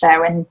thrush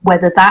there, and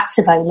whether that's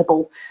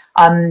available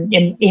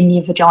in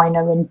your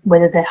vagina, and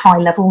whether they're high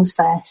levels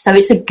there. So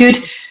it's a good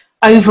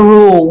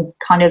overall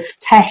kind of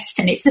test,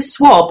 and it's a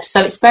swab,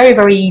 so it's very,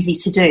 very easy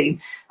to do,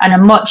 and a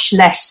much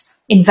less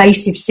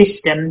invasive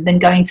system than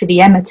going for the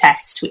EMA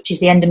test, which is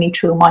the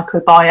endometrial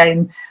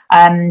microbiome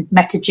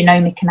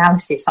metagenomic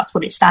analysis. That's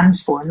what it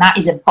stands for, and that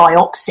is a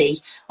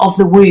biopsy of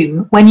the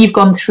womb when you've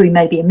gone through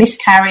maybe a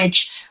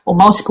miscarriage or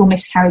multiple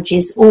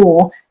miscarriages,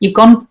 or you've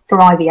gone for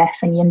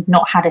IVF and you've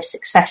not had a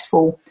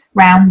successful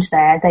round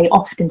there. They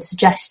often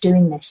suggest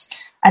doing this,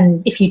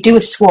 and if you do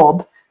a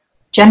swab,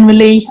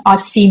 generally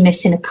I've seen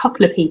this in a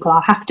couple of people.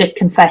 I have to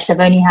confess, I've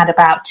only had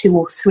about 2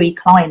 or 3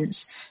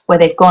 clients where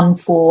they've gone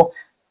for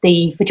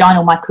the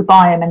vaginal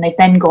microbiome and they've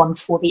then gone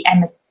for the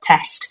EMA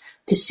test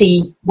to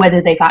see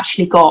whether they've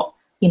actually got,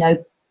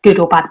 good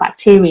or bad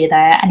bacteria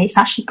there, and it's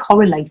actually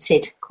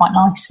correlated quite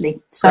nicely.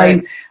 So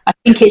right. I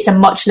think it's a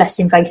much less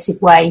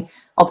invasive way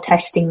of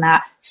testing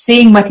that,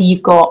 seeing whether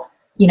you've got,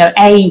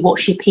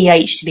 what's your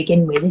pH to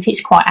begin with. If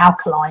it's quite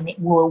alkaline, it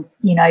will,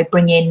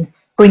 bring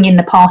in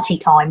the party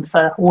time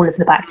for all of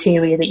the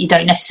bacteria that you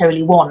don't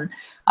necessarily want,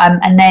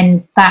 and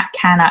then that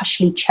can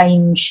actually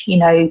change,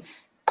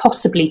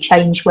 possibly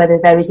change whether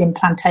there is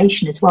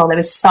implantation as well. There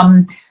is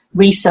some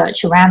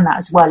research around that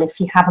as well. If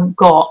you haven't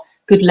got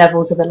good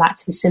levels of the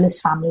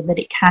lactobacillus family, that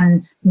it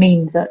can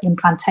mean that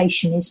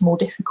implantation is more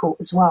difficult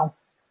as well.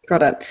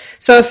 Got it.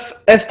 So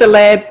if the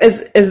lab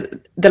is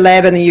the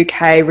lab in the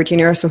UK,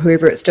 Regeneris or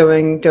whoever it's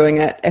doing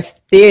it, if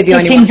they're the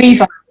only in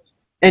vivo.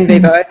 In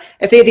vivo.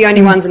 If they're the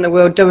only ones in the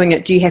world doing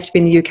it, do you have to be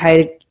in the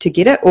UK to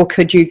get it, or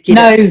could you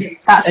get it? No,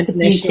 that's the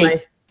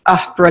beauty.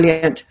 Oh,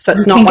 brilliant. So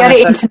it's you not can one get of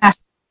it the... international.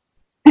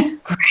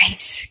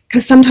 Great.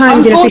 Because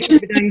sometimes, especially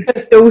if you're doing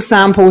stool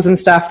samples and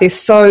stuff, they're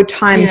so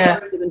time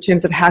sensitive in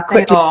terms of how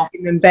quickly you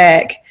get them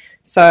back.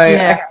 So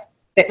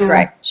that's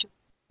great.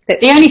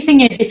 The only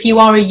thing is, if you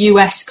are a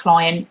US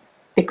client,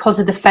 because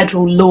of the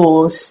federal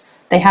laws,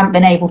 they haven't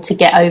been able to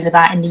get over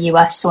that in the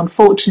US. So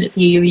unfortunately for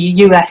you,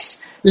 you're a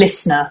US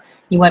listener,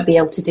 you won't be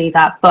able to do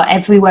that. But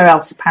everywhere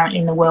else apparently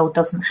in the world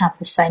doesn't have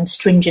the same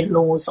stringent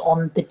laws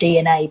on the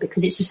DNA,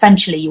 because it's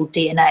essentially your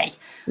DNA.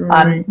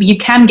 You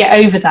can get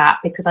over that,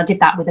 because I did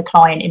that with a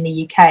client in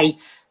the UK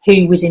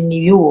who was in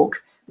New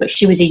York, but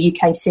she was a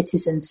UK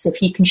citizen. So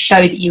if you can show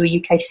that you're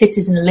a UK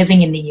citizen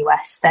living in the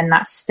US, then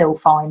that's still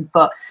fine.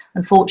 But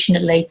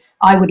unfortunately,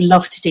 I would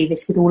love to do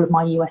this with all of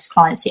my US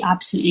clients. It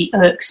absolutely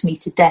irks me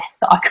to death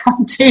that I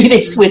can't do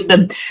this with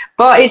them.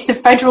 But it's the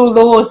federal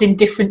laws in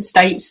different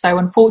states. So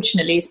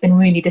unfortunately, it's been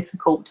really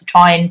difficult to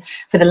try and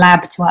for the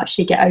lab to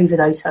actually get over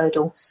those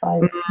hurdles.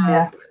 So,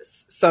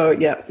 So,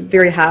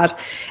 very hard.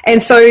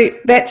 And so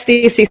that's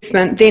the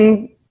assessment.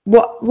 Then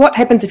what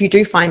happens if you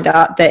do find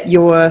out that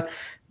you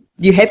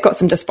have got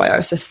some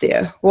dysbiosis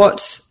there?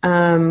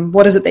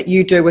 What is it that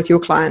you do with your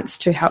clients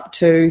to help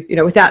to,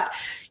 without,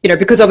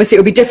 because obviously it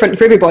will be different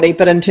for everybody,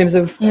 but in terms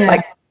of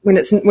like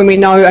when we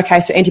know, okay,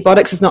 so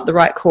antibiotics is not the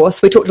right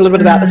course. We talked a little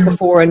bit about this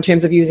before in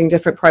terms of using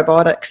different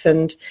probiotics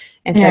and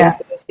things.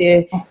 But is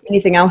there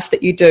anything else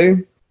that you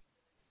do?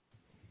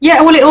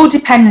 Yeah, well, it all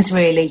depends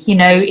really.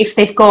 If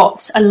they've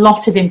got a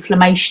lot of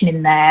inflammation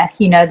in there,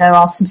 there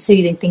are some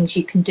soothing things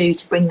you can do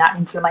to bring that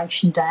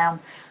inflammation down.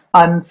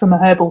 From a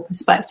herbal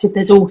perspective,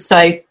 there's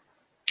also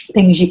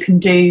things you can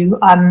do,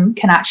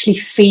 can actually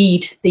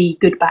feed the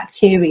good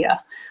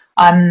bacteria.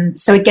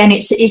 So again,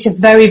 it's a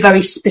very,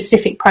 very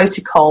specific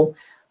protocol.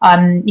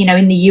 In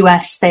the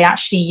US, they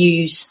actually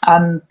use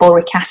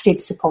boric acid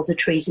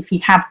suppositories. If you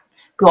have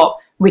got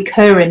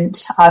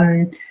recurrent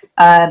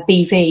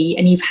BV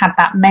and you've had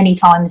that many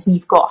times and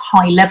you've got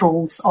high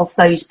levels of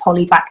those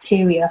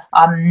polybacteria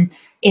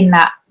in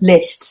that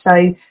list.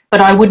 So,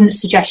 but I wouldn't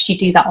suggest you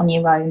do that on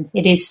your own.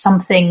 It is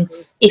something,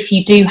 if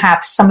you do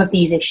have some of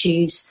these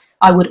issues,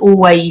 I would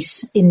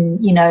always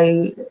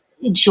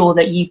ensure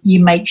that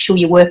you make sure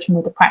you're working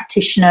with a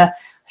practitioner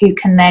who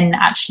can then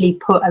actually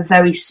put a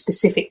very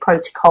specific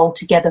protocol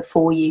together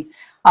for you.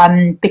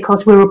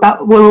 Because we're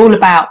all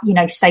about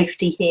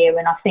safety here,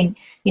 and I think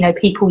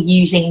people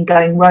using and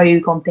going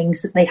rogue on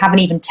things that they haven't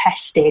even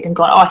tested and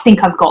gone, I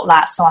think I've got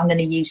that, so I'm going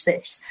to use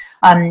this.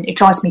 It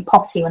drives me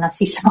potty when I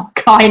see some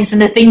clients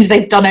and the things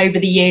they've done over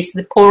the years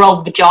to the poor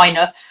old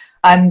vagina,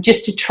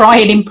 just to try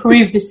and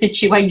improve the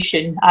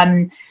situation.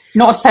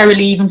 Not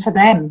necessarily even for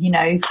them,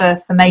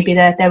 for maybe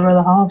their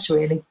other halves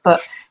really. But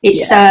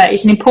it's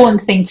an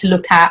important thing to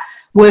look at,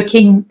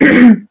 working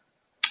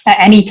at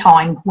any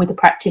time with a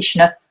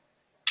practitioner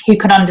who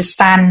can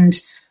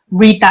understand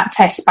read that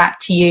test back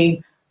to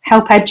you,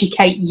 help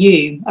educate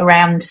you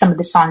around some of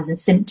the signs and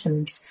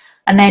symptoms.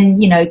 And then,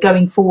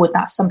 going forward,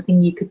 that's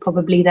something you could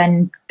probably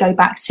then go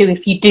back to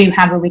if you do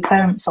have a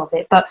recurrence of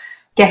it. But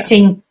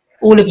getting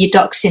all of your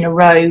ducks in a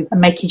row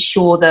and making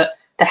sure that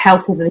the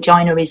health of the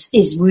vagina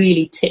is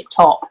really tip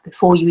top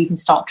before you even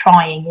start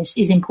trying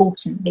is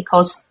important,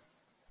 because,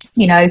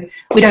 we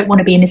don't want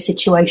to be in a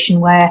situation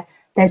where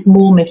there's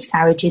more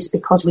miscarriages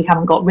because we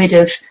haven't got rid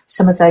of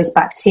some of those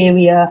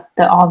bacteria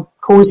that are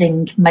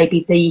causing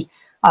maybe the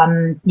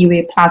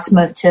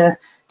ureaplasma to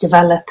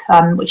develop,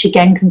 which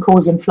again can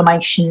cause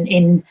inflammation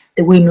in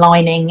the womb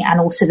lining and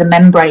also the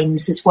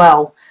membranes as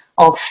well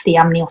of the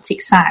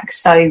amniotic sac.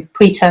 So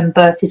preterm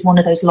birth is one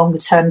of those longer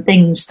term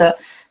things that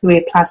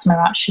ureaplasma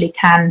actually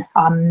can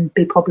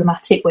be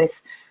problematic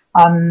with.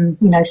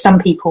 Some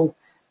people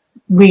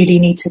really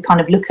need to kind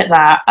of look at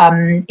that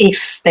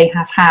if they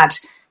have had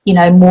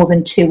more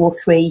than 2 or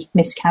 3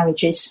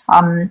 miscarriages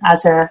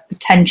as a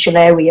potential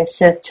area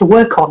to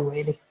work on,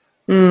 really.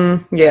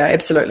 Yeah,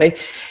 absolutely.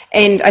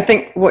 And I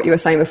think what you were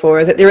saying before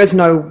is that there is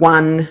no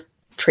one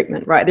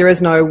treatment, right? There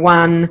is no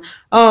one,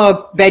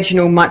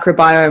 vaginal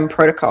microbiome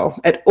protocol.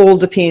 It all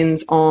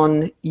depends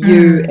on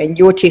you and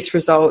your test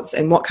results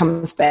and what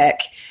comes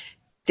back.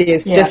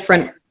 There's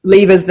different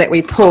levers that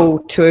we pull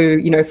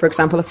to, for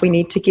example, if we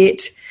need to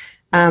get,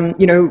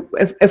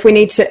 if we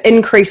need to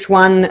increase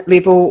one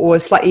level or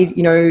slightly,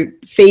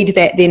 feed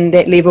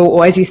that level,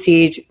 or as you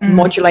said,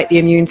 modulate the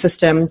immune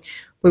system,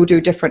 we'll do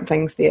different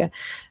things there.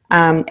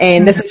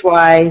 And this is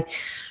why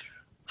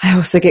I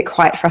also get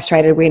quite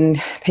frustrated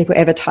when people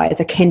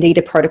advertise a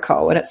Candida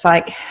protocol, and it's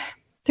like,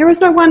 there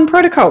is no one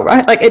protocol,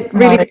 right? Like, it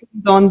really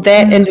depends on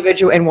that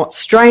individual and what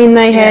strain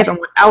they have and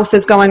what else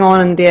is going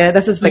on in there.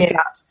 This is the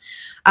gut.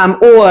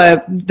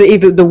 Or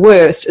the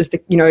worst is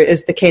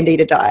the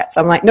Candida diet. So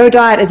I'm like, no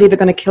diet is ever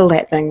going to kill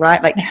that thing,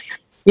 right? Like,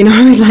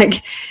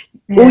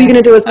 all you're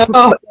going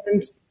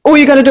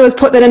to do is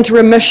put that into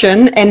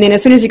remission, and then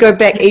as soon as you go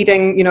back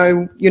eating,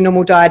 your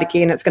normal diet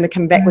again, it's going to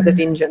come back with a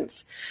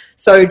vengeance.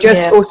 So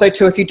just also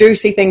too, if you do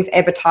see things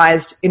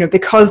advertised,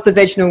 because the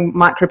vaginal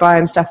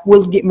microbiome stuff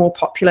will get more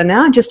popular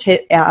now, just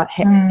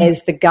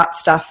as the gut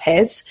stuff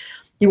has,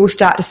 you will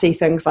start to see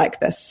things like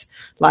this,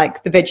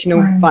 like the vaginal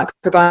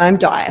microbiome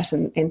diet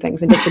and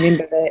things. And just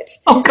remember that.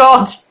 Oh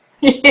God.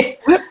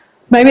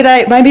 Maybe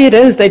it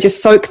is. They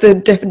just soak the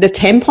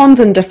tampons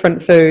in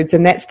different foods,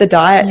 and that's the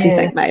diet. Do you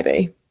think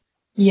maybe?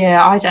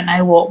 Yeah, I don't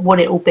know what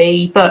it will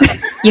be, but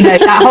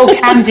that whole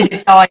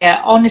Candida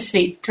diet,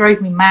 honestly, it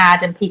drove me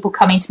mad. And people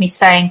coming to me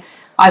saying,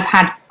 I've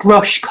had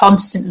thrush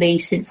constantly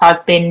since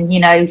I've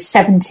been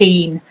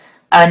 17,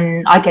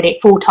 and I get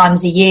it 4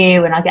 times a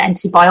year, and I get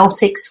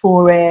antibiotics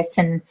for it,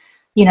 and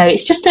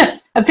it's just a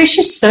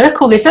vicious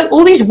circle. There's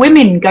all these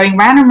women going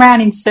round and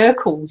round in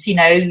circles,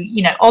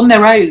 on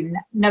their own,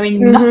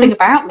 knowing nothing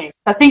about this.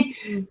 I think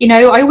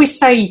I always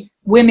say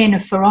women are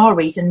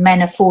Ferraris and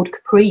men are Ford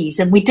Capris,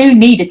 and we do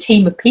need a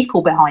team of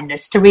people behind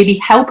us to really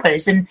help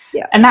us, and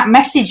that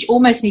message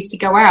almost needs to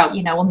go out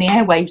on the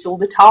airwaves all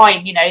the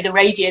time, the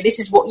radio. This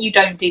is what you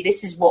don't do,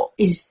 this is what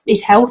is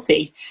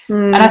healthy.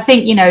 And I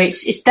think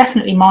it's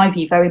definitely, my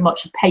view, very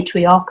much a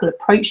patriarchal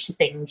approach to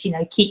things,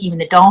 keep you in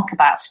the dark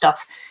about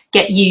stuff,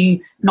 get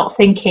you not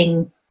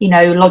thinking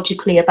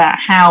logically about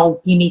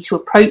how you need to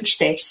approach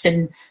this,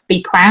 and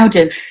be proud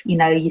of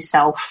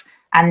yourself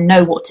and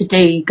know what to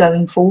do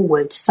going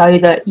forward, so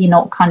that you're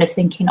not kind of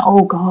thinking,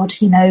 oh God,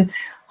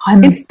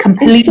 I'm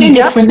completely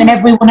different than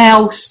everyone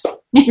else.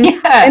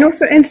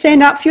 And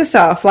stand up for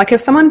yourself. Like,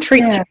 if someone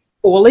treats you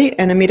poorly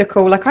in a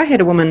medical, like I had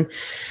a woman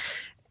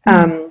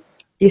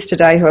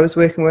yesterday who I was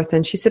working with,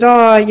 and she said,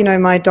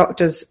 my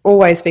doctor's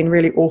always been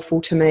really awful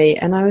to me.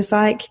 And I was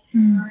like,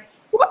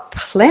 what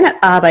planet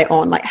are they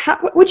on? Like, how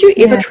would you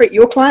ever treat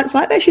your clients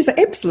like that? She's like,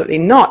 absolutely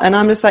not. And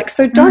I'm just like,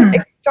 so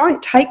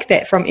don't take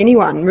that from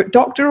anyone,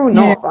 doctor or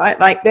not, right?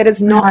 Like, that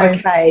is not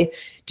okay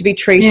to be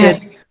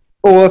treated,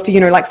 or for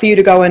you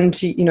to go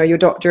into your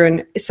doctor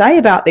and say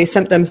about these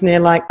symptoms, and they're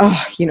like,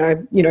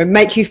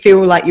 make you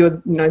feel like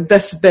you're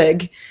this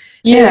big.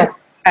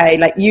 Okay,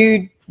 like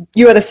you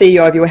are the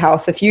CEO of your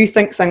health. If you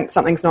think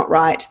something's not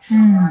right,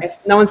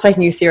 if no one's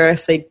taking you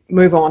seriously,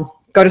 move on.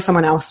 Go to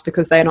someone else,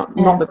 because they're not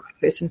the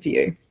right person for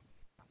you.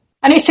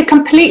 And it's a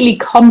completely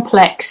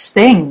complex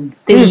thing,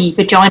 the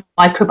vaginal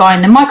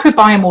microbiome. The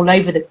microbiome all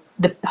over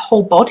the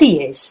whole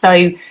body is.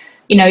 So,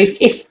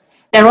 if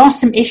there are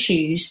some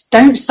issues,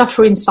 don't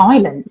suffer in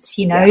silence.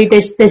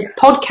 There's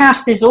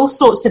podcasts, there's all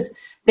sorts of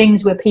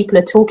things where people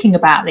are talking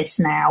about this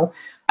now.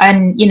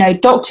 And,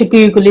 Dr.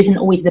 Google isn't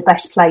always the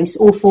best place,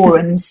 or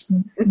forums.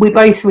 We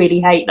both really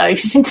hate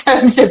those in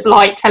terms of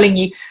like telling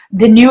you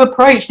the new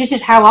approach. This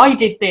is how I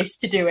did this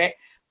to do it,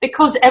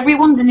 because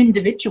everyone's an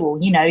individual.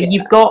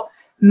 You've got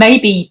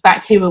maybe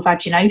bacterial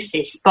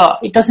vaginosis, but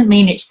it doesn't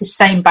mean it's the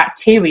same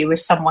bacteria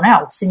as someone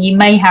else. And you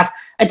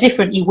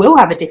will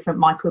have a different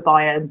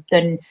microbiome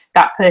than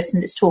that person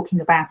that's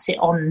talking about it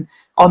on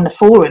the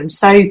forum.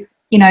 So,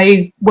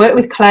 work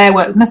with Claire,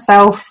 work with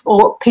myself,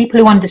 or people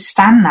who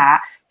understand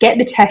that. get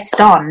the test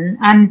done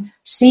and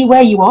see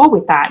where you are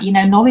with that. You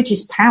know, knowledge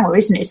is power,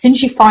 isn't it? As soon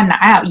as you find that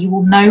out, you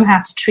will know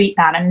how to treat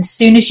that. And as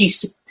soon as you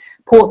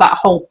support that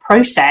whole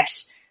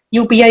process,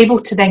 you'll be able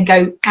to then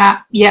go,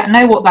 yeah, I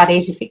know what that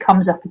is if it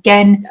comes up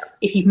again.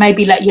 If you've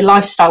maybe let your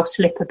lifestyle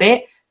slip a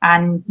bit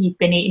and you've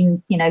been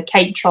eating, you know,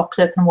 cake,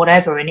 chocolate and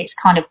whatever, and it's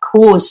kind of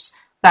caused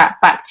that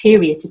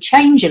bacteria to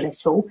change a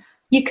little,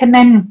 you can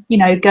then, you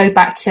know, go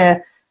back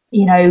to,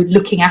 you know,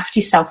 looking after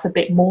yourself a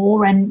bit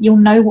more, and you'll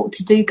know what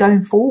to do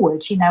going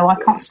forward. You know, I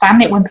can't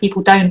stand it when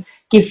people don't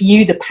give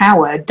you the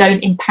power,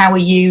 don't empower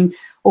you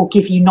or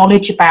give you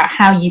knowledge about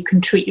how you can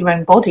treat your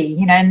own body,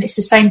 you know. And it's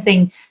the same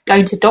thing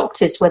going to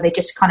doctors where they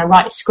just kind of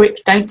write a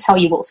script, don't tell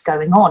you what's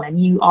going on, and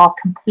you are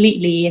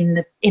completely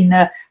in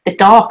the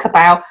dark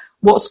about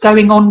what's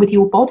going on with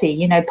your body.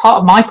 You know, part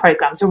of my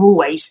programs are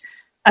always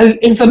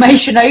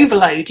information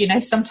overload. You know,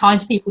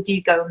 sometimes people do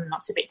go,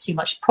 that's a bit too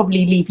much.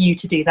 Probably leave you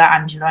to do that,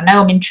 Angela. I know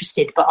I'm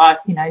interested, but I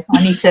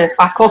need to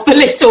back off a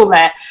little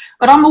there.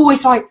 But I'm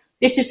always like,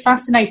 this is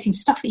fascinating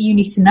stuff that you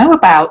need to know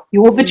about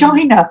your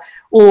vagina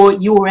or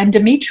your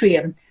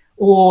endometrium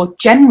or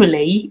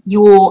generally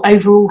your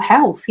overall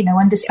health, you know,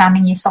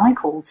 understanding your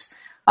cycles.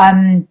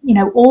 You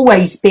know,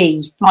 always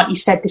be, like you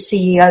said, the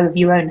CEO of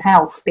your own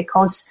health,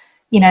 because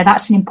you know,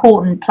 that's an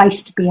important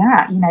place to be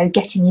at, you know,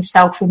 getting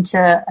yourself into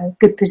a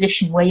good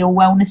position where your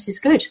wellness is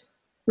good.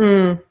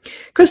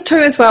 Because too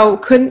as well,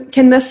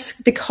 can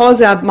this,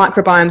 because our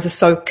microbiomes are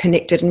so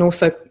connected, and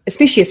also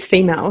especially as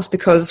females,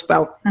 because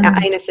our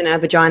anus and our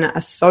vagina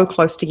are so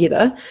close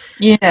together.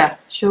 Yeah,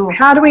 sure.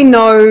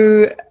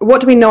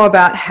 What do we know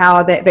about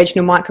how that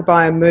vaginal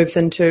microbiome moves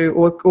into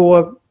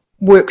or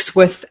works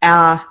with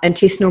our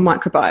intestinal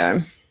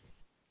microbiome?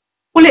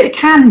 Well, it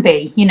can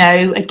be, you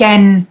know,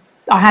 again,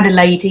 I had a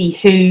lady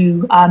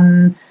who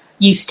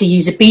used to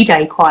use a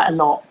bidet quite a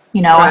lot.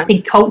 You know, right. I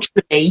think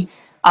culturally,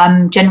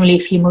 generally,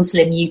 if you're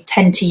Muslim, you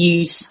tend to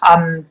use,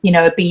 you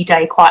know, a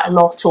bidet quite a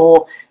lot,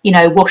 or, you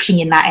know, washing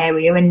in that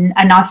area. And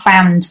I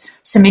found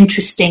some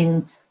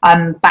interesting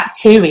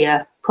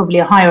bacteria, probably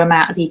a higher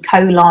amount of E.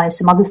 coli,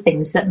 some other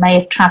things that may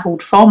have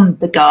travelled from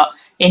the gut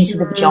into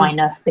the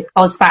vagina,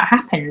 because that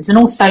happens. And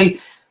also,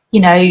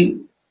 you know,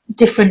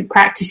 different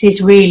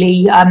practices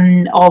really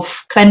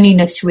of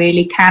cleanliness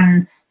really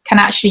can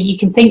actually, you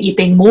can think you're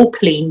being more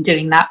clean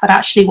doing that, but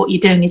actually what you're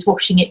doing is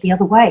washing it the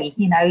other way,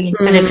 you know,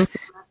 instead of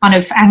kind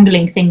of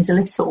angling things a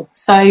little.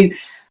 So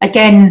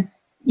again,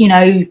 you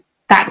know,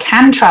 that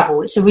can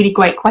travel. It's a really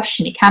great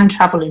question. It can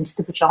travel into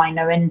the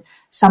vagina, and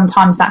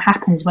sometimes that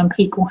happens when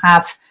people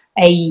have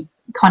a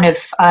kind of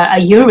a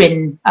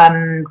urine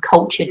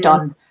culture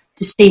done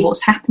to see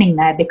what's happening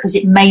there, because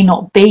it may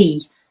not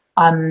be,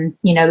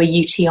 you know, a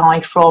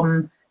UTI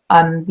from,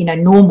 you know,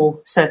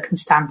 normal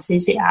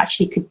circumstances. It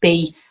actually could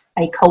be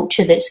a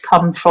culture that's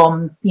come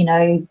from, you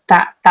know,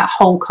 that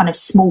whole kind of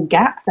small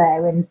gap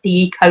there, and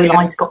the E.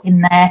 coli's got in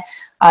there,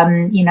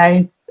 you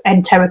know,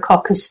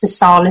 Enterococcus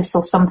faecalis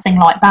or something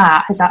like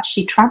that has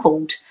actually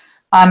travelled.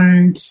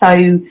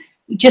 So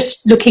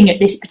just looking at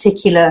this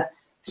particular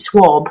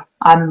swab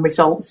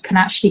results can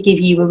actually give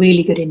you a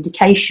really good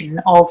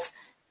indication of,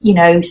 you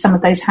know, some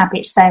of those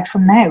habits there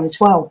from there as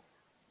well.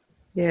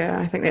 Yeah,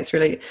 I think that's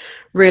really,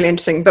 really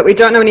interesting. But we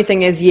don't know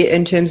anything as yet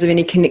in terms of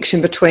any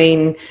connection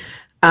between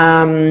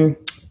and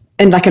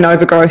like an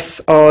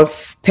overgrowth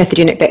of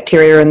pathogenic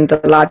bacteria in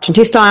the large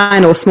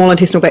intestine or small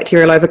intestinal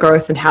bacterial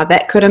overgrowth, and how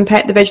that could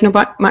impact the vaginal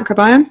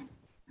microbiome?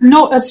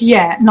 Not as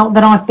yet, not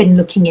that I've been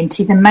looking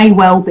into. There may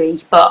well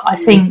be, but I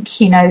think,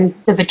 you know,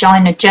 the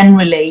vagina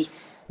generally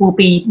will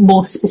be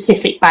more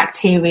specific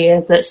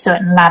bacteria that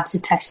certain labs are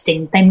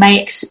testing. They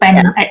may expand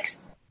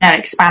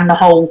the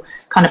whole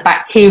kind of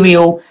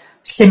bacterial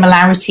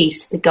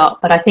similarities to the gut,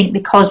 but I think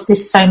because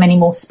there's so many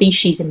more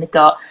species in the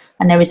gut,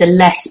 and there is a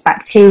less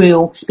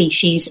bacterial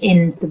species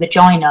in the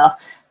vagina,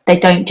 they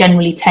don't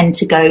generally tend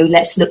to go,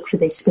 let's look for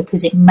this,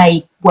 because it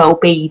may well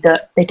be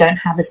that they don't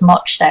have as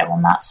much there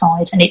on that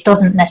side. And it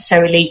doesn't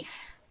necessarily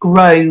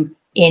grow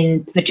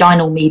in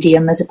vaginal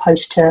medium as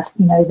opposed to,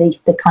 you know,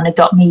 the kind of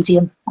gut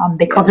medium,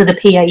 because of the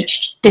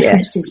pH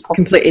differences. Yeah,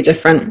 completely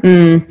different.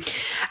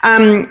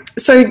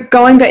 So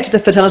going back to the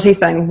fertility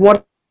thing,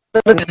 what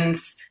are the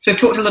things? So we've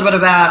talked a little bit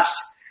about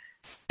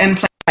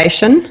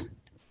implantation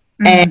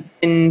and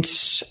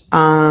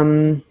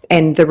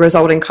the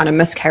resulting kind of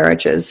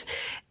miscarriages.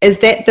 Is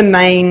that the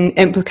main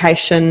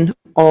implication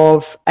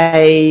of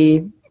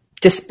a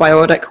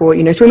dysbiotic, or,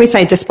 you know, so when we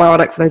say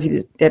dysbiotic, for those of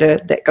you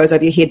that goes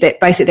over your head, that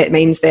basically that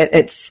means that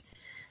it's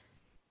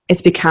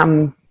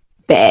become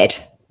bad,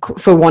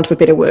 for want of a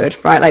better word,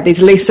 right? Like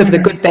there's less of the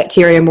good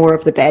bacteria, more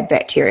of the bad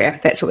bacteria.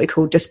 That's what we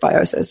call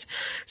dysbiosis.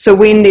 So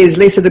when there's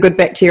less of the good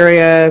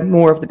bacteria,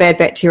 more of the bad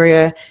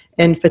bacteria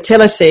in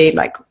fertility,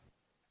 like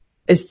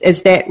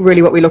is that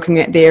really what we're looking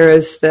at there,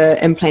 is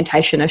the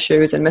implantation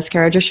issues and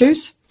miscarriage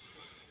issues?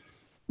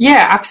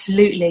 Yeah,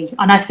 absolutely.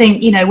 And I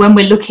think, you know, when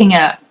we're looking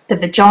at the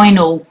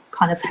vaginal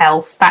kind of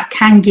health, that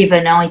can give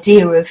an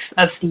idea of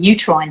the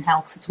uterine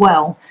health as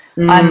well.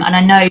 And I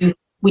know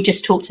we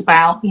just talked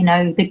about,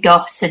 the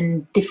gut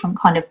and different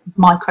kind of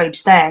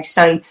microbes there.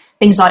 So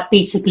things like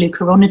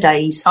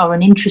beta-glucuronidase are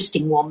an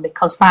interesting one,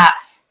 because that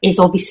is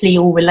obviously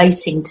all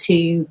relating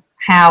to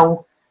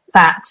how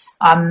that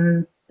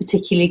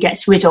particularly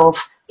gets rid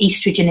of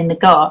estrogen in the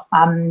gut.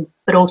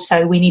 But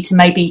also we need to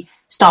maybe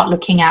start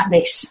looking at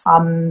this,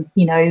 and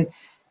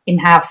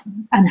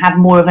have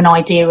more of an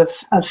idea of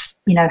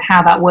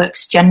how that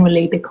works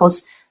generally,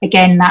 because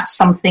again, that's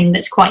something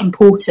that's quite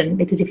important,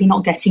 because if you're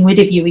not getting rid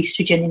of your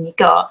estrogen in your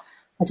gut,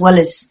 as well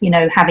as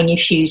having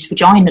issues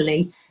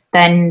vaginally,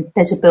 then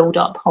there's a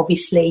build-up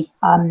obviously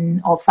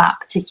of that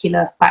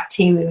particular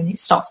bacteria, and it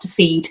starts to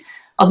feed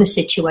other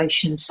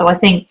situations. So I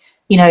think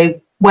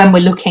when we're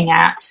looking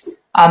at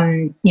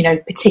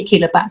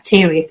particular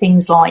bacteria,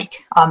 things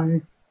like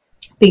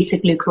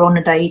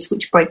beta-glucuronidase,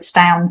 which breaks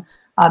down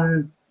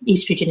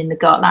estrogen in the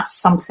gut, that's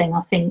something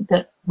I think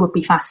that would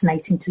be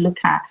fascinating to look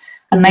at.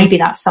 And maybe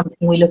that's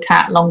something we look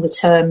at longer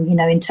term,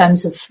 in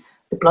terms of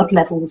the blood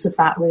levels of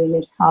that,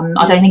 really.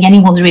 I don't think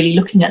anyone's really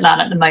looking at that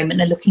at the moment.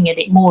 They're looking at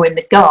it more in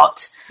the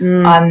gut.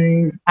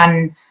 And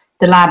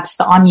the labs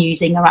that I'm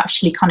using are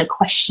actually kind of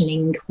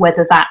questioning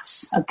whether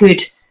that's a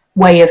good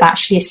way of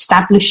actually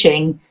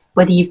establishing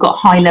whether you've got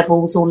high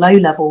levels or low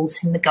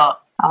levels in the gut.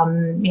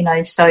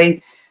 So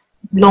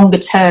longer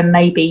term,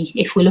 maybe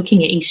if we're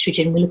looking at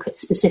estrogen, we look at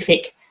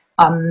specific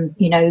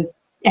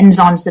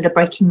enzymes that are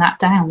breaking that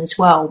down as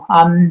well,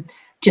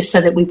 just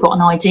so that we've got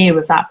an idea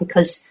of that,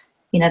 because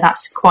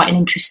that's quite an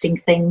interesting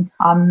thing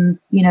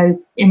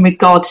in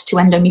regards to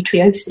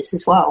endometriosis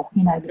as well,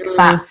 because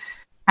that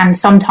can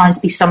sometimes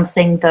be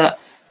something that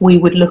we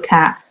would look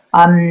at,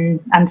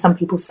 and some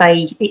people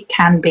say it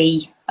can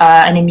be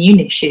an immune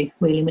issue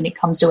really when it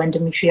comes to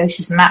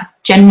endometriosis. And that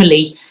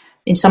generally,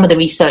 in some of the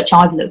research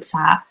I've looked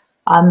at,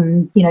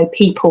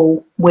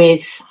 people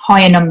with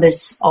higher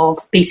numbers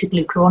of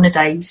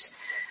beta-glucuronidase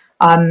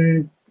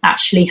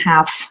actually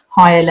have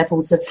higher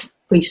levels of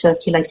free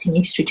circulating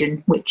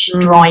estrogen, which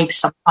drives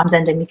sometimes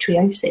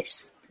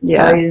endometriosis.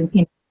 Yeah. So,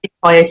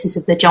 dysbiosis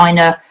of the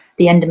vagina,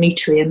 the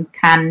endometrium,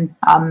 can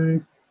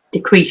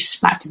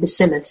decrease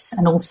lactobacillus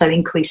and also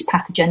increase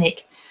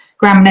pathogenic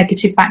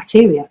gram-negative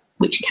bacteria,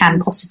 which can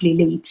possibly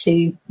lead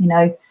to,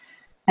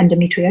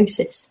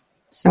 endometriosis.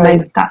 So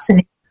that's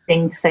an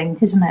interesting thing,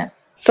 isn't it?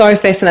 So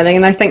fascinating.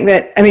 And I think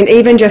that,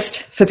 even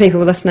just for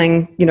people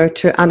listening,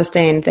 to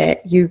understand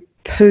that you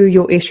poo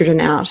your estrogen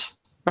out,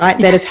 right?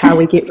 That is how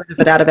we get rid of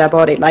it out of our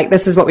body. Like,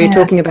 this is what we're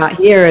talking about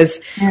here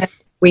is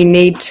we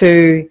need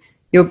to,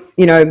 your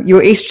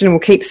estrogen will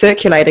keep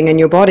circulating in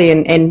your body,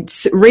 and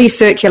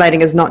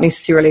recirculating is not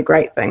necessarily a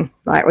great thing,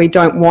 right? We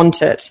don't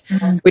want it.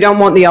 We don't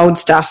want the old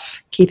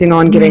stuff keeping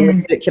on getting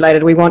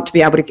recirculated. We want to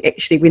be able to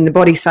actually, when the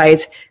body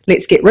says,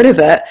 let's get rid of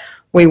it,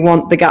 we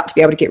want the gut to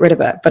be able to get rid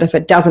of it. But if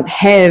it doesn't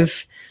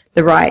have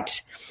the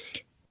right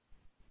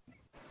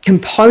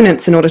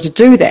components in order to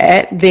do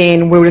that,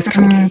 then we'll just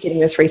keep getting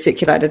this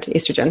recirculated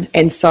estrogen.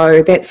 And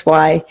so that's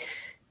why,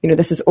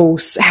 this is all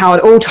how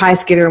it all ties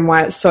together, and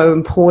why it's so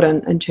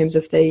important in terms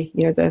of the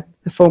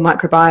full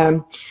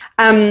microbiome.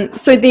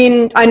 So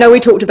then I know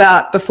we talked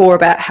about before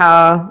about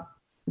how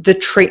the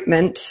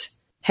treatment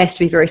has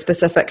to be very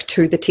specific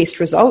to the test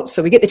results.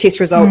 So we get the test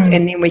results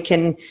and then we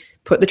can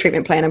put the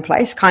treatment plan in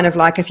place, kind of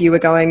like if you were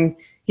going,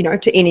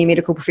 to any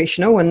medical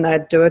professional and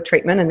they'd do a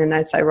treatment and then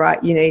they'd say,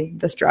 right, you need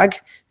this drug,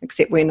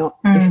 except we're not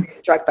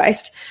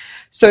drug-based.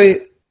 So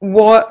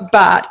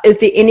but is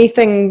there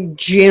anything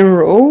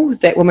general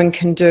that women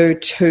can do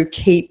to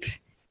keep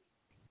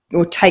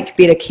or take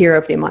better care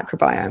of their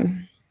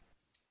microbiome?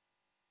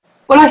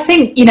 Well, I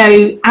think,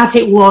 as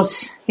it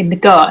was in the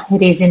gut,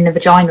 it is in the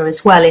vagina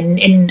as well.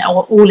 In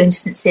all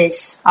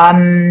instances,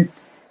 good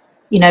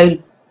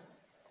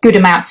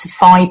amounts of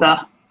fibre,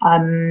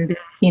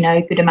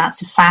 good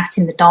amounts of fat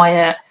in the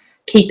diet,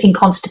 keeping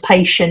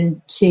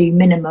constipation to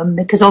minimum,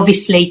 because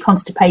obviously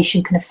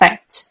constipation can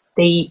affect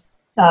the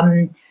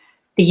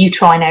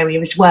uterine area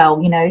as well.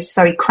 It's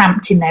very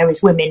cramped in there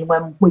as women.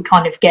 When we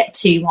kind of get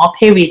to our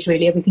periods,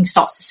 really, everything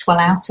starts to swell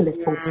out a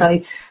little.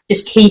 So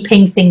just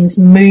keeping things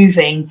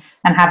moving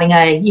and having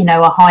a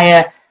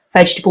higher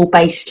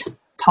vegetable-based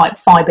type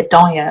fibre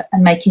diet,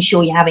 and making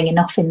sure you're having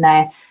enough in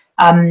there.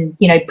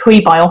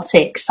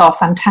 Prebiotics are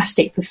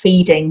fantastic for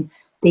feeding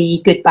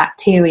the good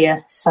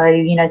bacteria. So,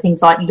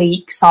 things like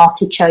leeks,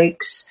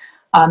 artichokes,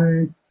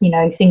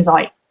 things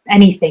like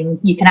anything.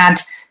 You can add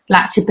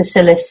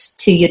lactobacillus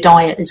to your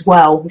diet as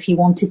well if you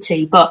wanted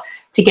to. But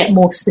to get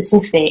more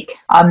specific,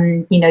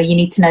 you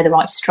need to know the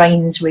right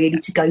strains really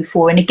to go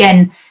for. And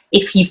again,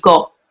 if you've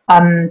got,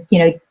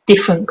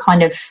 different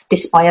kind of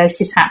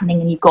dysbiosis happening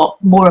and you've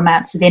got more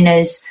amounts of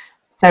inners,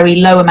 very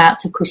low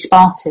amounts of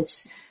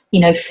crispatus,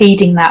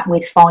 feeding that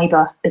with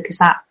fibre, because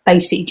that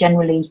basically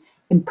generally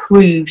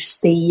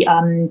improves the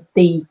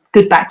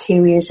good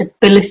bacteria's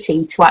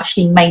ability to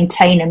actually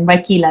maintain and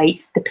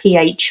regulate the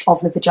pH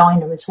of the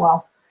vagina as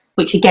well,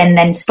 which again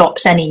then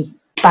stops any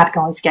bad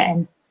guys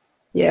getting.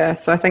 Yeah,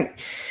 so I think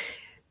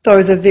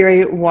those are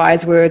very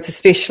wise words,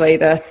 especially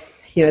the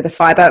the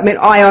fiber. I mean,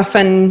 I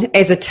often,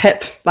 as a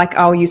tip, like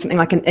I'll use something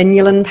like an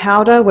inulin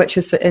powder, which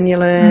is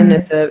inulin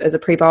as a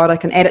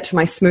prebiotic, and add it to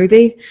my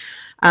smoothie.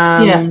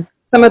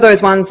 Some of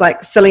those ones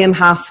like psyllium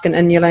husk and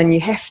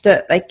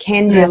inulin, they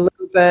can be a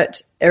little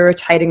bit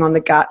irritating on the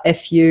gut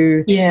if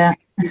you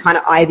kind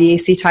of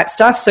IBS-y type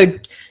stuff. So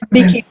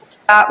be careful.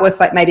 Start with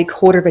like maybe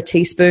 1/4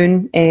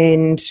 teaspoon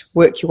and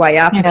work your way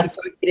up. If you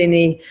don't get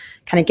any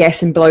kind of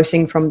gas and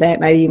bloating from that,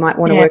 maybe you might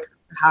want to work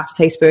 1/2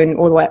 teaspoon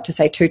all the way up to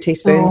say 2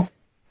 teaspoons.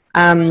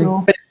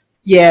 But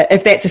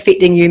if that's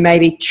affecting you,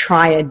 maybe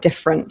try a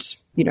different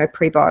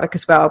prebiotic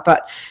as well.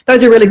 But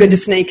those are really good to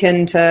sneak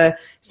into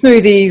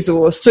smoothies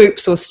or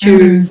soups or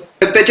stews.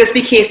 But just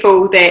be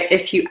careful that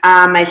if you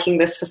are making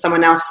this for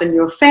someone else in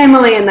your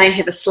family and they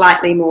have a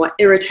slightly more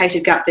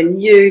irritated gut than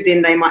you,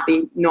 then they might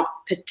be not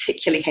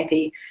particularly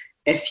happy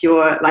if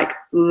you're like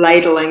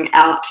ladling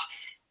out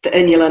the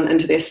inulin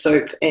into their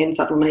soup and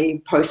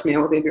suddenly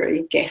post-meal they're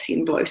very gassy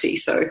and bloaty.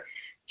 So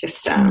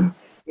just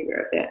be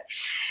aware of that.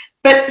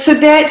 But so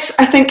that,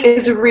 I think,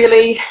 is a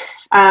really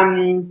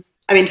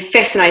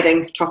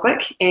fascinating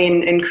topic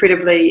and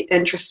incredibly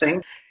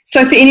interesting.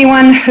 So for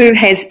anyone who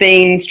has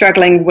been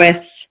struggling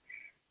with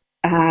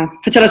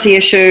fertility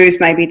issues,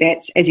 maybe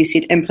that's, as you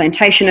said,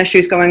 implantation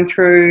issues going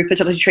through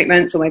fertility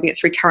treatments, or maybe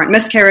it's recurrent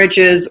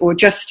miscarriages, or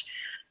just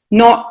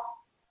not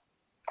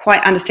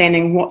quite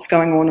understanding what's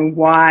going on and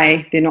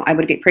why they're not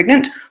able to get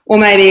pregnant, or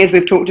maybe, as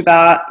we've talked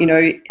about,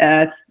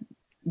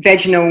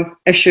 vaginal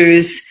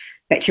issues,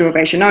 bacterial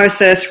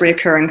vaginosis,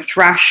 reoccurring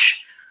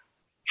thrush,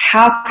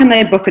 how can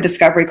they book a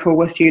discovery call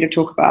with you to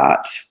talk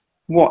about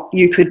what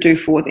you could do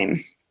for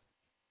them?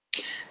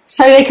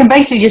 So they can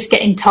basically just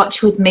get in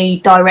touch with me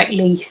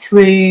directly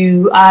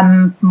through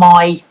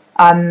my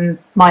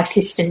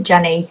assistant,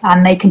 Jenny,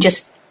 and they can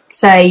just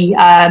say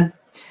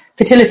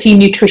Fertility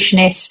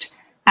Nutritionist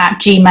at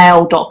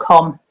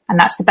gmail.com. And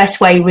that's the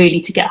best way really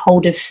to get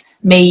hold of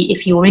me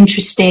if you're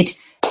interested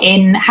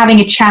in having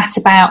a chat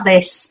about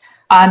this.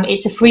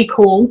 It's a free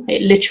call.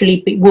 It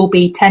literally will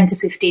be 10 to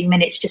 15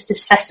 minutes just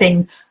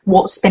assessing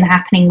what's been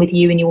happening with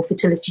you in your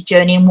fertility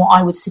journey and what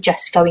I would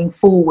suggest going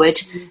forward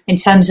in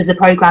terms of the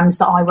programs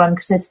that I run,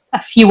 because there's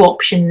a few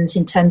options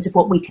in terms of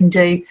what we can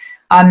do.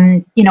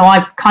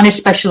 I've kind of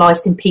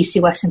specialised in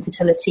PCOS and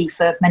fertility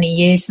for many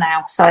years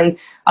now, so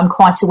I'm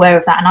quite aware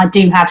of that. And I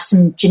do have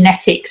some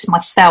genetics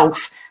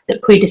myself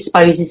that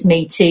predisposes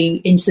me to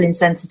insulin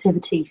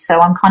sensitivity.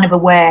 So I'm kind of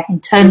aware in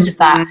terms of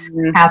that,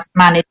 how to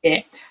manage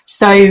it.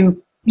 So,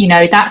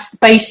 that's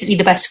basically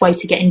the best way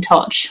to get in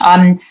touch.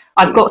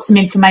 I've got some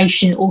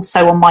information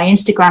also on my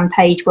Instagram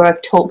page where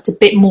I've talked a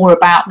bit more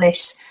about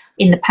this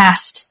in the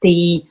past,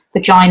 the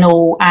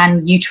vaginal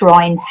and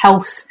uterine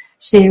health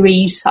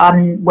series,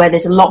 where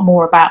there's a lot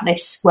more about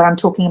this, where I'm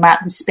talking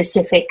about the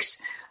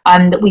specifics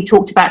that we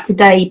talked about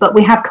today. But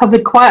we have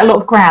covered quite a lot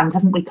of ground,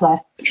 haven't we,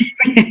 Claire?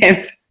 We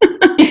have,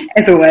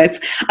 as always.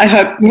 I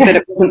hope that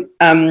it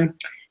wasn't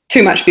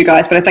too much for you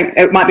guys, but I think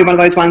it might be one of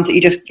those ones that you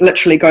just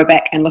literally go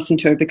back and listen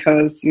to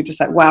because you're just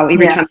like, wow,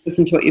 every time you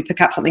listen to it, you pick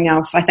up something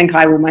else. I think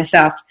I will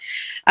myself.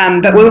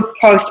 But we'll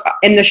post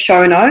in the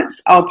show notes,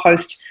 I'll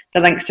post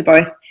the links to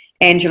both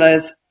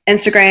Angela's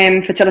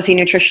Instagram, Fertility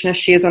Nutritionist,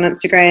 she is on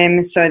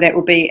Instagram, so that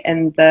will be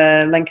in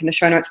the link in the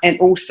show notes, and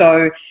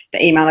also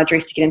the email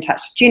address to get in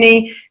touch with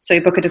Jenny, so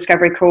you book a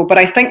discovery call. But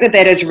I think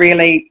that is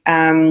really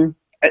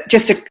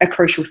just a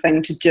crucial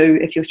thing to do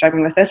if you're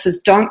struggling with this,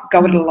 is don't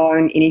go it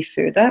alone any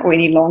further or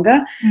any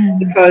longer,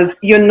 because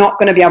you're not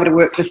going to be able to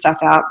work this stuff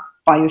out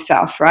by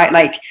yourself, right?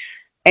 Like,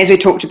 as we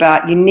talked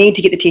about, you need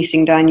to get the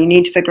testing done. You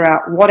need to figure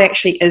out what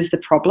actually is the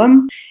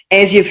problem.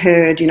 As you've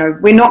heard,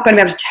 we're not going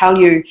to be able to tell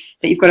you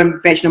that you've got a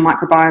vaginal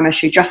microbiome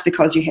issue just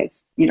because you have,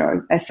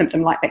 a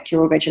symptom like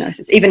bacterial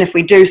vaginosis. Even if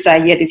we do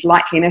say, there's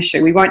likely an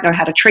issue, we won't know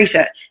how to treat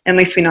it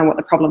unless we know what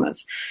the problem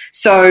is.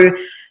 So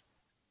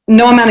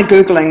no amount of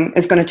Googling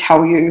is going to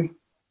tell you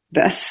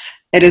this.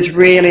 It is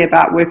really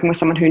about working with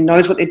someone who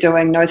knows what they're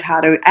doing, knows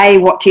how to, A,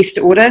 what tests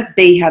to order,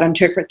 B, how to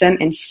interpret them,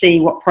 and C,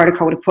 what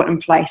protocol to put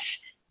in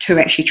place to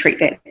actually treat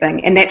that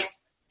thing. And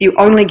you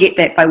only get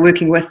that by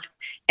working with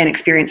an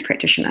experienced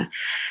practitioner.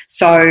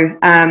 So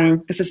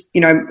this is,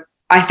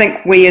 I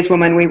think we as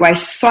women, we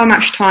waste so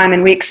much time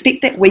and we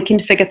expect that we can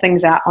figure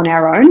things out on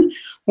our own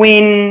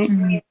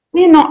when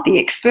we're not the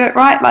expert,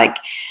 right? Like,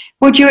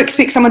 would you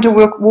expect someone to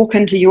walk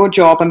into your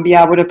job and be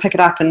able to pick it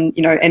up and,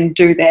 and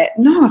do that?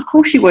 No, of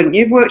course you wouldn't.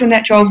 You've worked in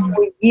that job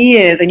for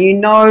years and you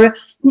know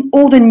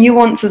all the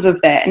nuances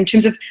of that in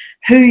terms of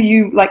who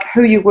you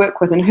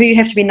work with and who you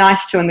have to be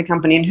nice to in the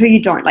company and who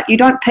you don't. Like, you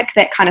don't pick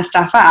that kind of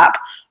stuff up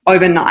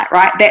overnight,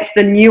 right? That's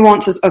the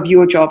nuances of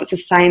your job. It's the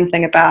same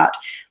thing about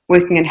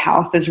working in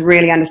health, is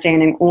really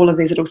understanding all of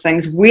these little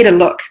things. Where to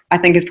look, I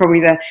think, is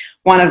probably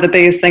one of the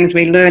biggest things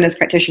we learn as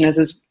practitioners,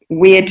 is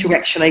where to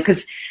actually,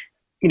 because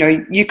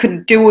you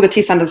could do all the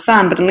tests under the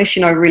sun, but unless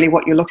you know really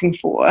what you're looking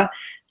for,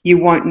 you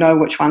won't know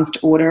which ones to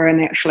order and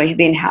actually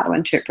then how to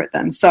interpret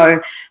them. So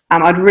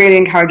I'd really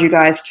encourage you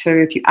guys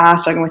to, if you are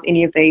struggling with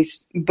any of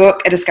these,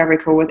 book a discovery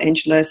call with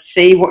Angela,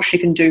 see what she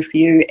can do for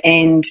you,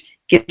 and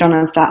get on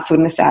and start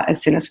sorting this out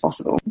as soon as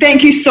possible.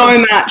 Thank you so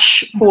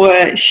much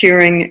for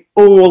sharing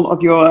all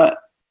of your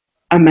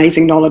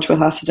amazing knowledge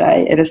with us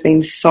today. It has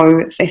been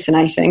so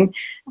fascinating,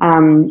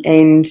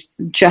 and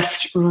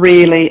just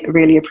really,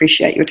 really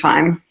appreciate your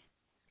time.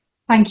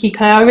 Thank you,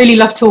 Claire. I really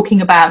love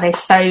talking about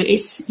this. So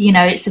it's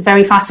a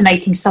very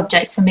fascinating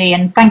subject for me.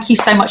 And thank you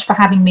so much for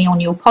having me on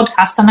your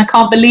podcast. And I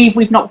can't believe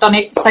we've not done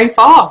it so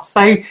far.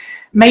 So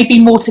maybe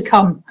more to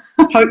come.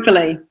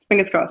 Hopefully.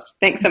 Fingers crossed.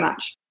 Thanks so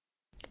much.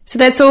 So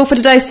that's all for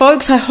today,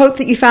 folks. I hope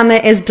that you found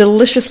that as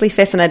deliciously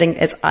fascinating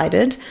as I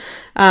did.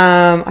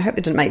 I hope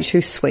it didn't make you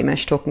too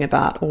squeamish talking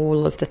about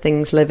all of the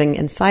things living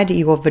inside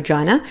your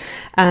vagina.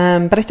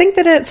 But I think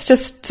that it's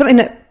just something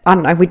that, I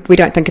don't know, we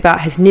don't think about,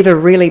 has never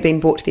really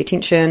been brought to the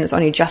attention. It's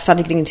only just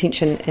started getting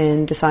attention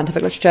in the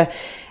scientific literature.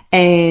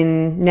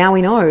 And now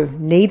we know,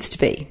 needs to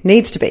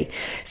be.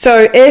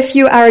 So if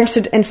you are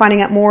interested in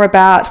finding out more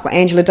about what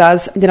Angela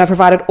does, then I've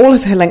provided all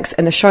of her links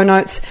in the show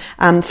notes.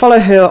 Follow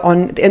her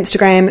on the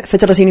Instagram,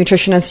 Fertility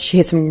Nutritionist. She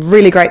has some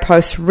really great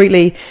posts,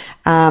 really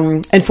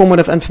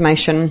informative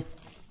information.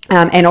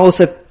 And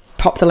also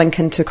pop the link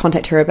in to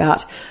contact her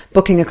about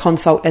booking a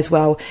consult as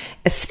well,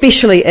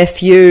 especially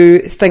if you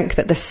think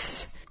that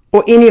this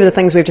or any of the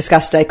things we've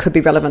discussed today could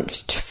be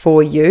relevant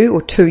for you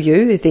or to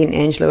you, then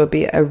Angela would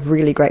be a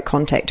really great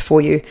contact for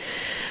you.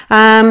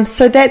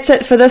 So that's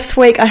it for this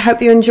week. I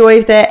hope you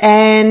enjoyed that,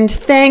 and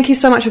thank you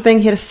so much for being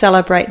here to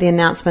celebrate the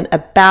announcement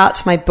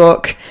about my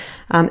book.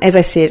 As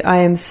I said, I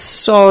am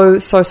so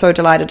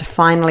delighted to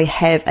finally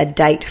have a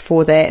date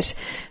for that.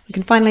 We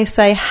can finally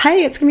say,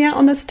 hey, it's going to be out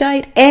on this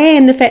date,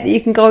 and the fact that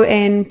you can go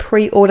and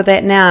pre-order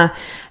that now.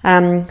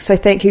 So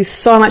thank you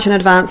so much in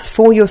advance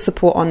for your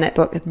support on that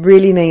book. It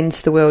really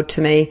means the world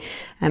to me.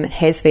 It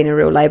has been a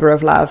real labour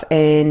of love,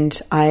 and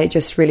I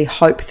just really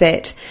hope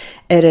that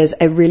it is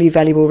a really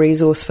valuable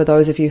resource for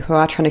those of you who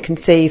are trying to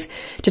conceive,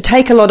 to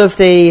take a lot of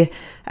the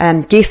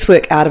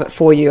guesswork out of it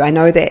for you. I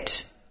know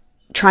that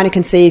trying to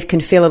conceive can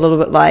feel a little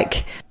bit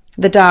like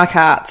the dark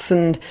arts,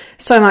 and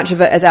so much of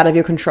it is out of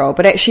your control.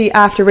 But actually,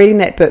 after reading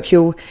that book,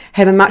 you'll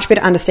have a much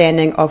better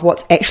understanding of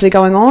what's actually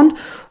going on,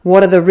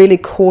 what are the really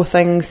core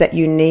things that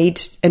you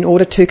need in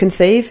order to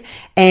conceive,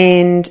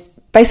 and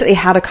basically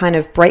how to kind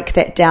of break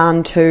that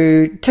down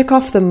to tick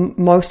off the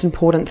most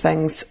important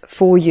things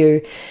for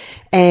you.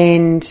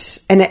 And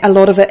a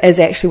lot of it is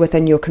actually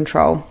within your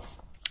control.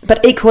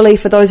 But equally,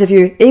 for those of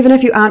you, even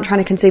if you aren't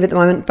trying to conceive at the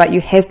moment, but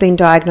you have been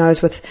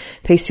diagnosed with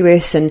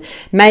PCOS, and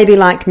maybe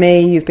like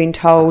me, you've been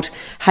told,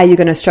 hey, you're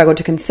going to struggle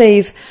to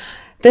conceive,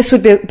 this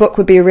book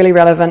would be really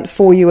relevant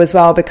for you as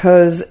well,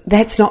 because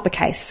that's not the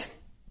case.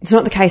 It's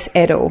not the case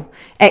at all.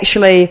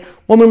 Actually,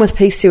 women with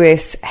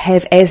PCOS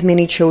have as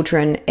many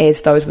children as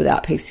those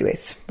without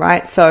PCOS,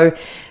 right? So,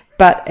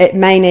 but it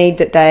may need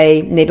that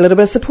they need a little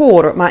bit of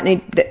support, or it might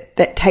need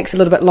that takes a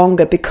little bit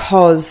longer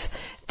because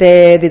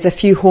there's a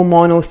few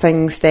hormonal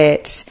things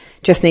that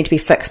just need to be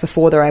fixed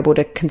before they're able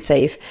to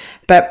conceive.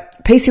 But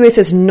PCOS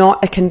is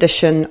not a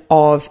condition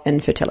of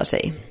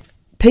infertility.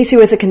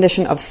 PCOS is a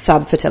condition of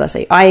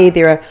subfertility, i.e.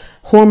 there are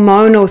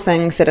hormonal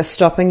things that are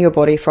stopping your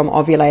body from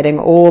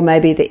ovulating, or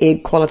maybe the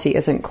egg quality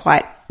isn't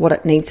quite what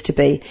it needs to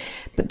be.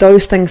 But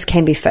those things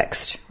can be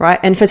fixed,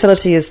 right?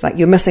 Infertility is like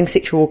you're missing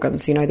sexual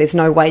organs. There's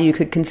no way you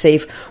could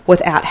conceive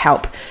without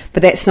help.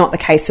 But that's not the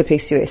case for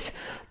PCOS.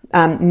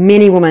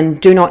 Many women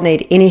do not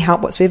need any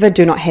help whatsoever,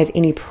 do not have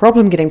any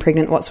problem getting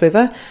pregnant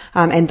whatsoever,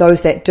 and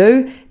those that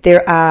do,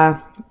 there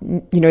are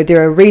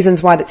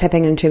reasons why that's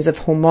happening in terms of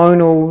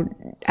hormonal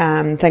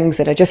things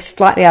that are just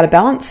slightly out of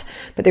balance,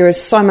 but there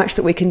is so much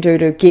that we can do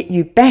to get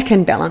you back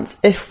in balance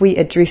if we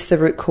address the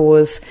root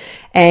cause.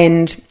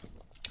 And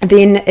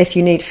then if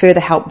you need further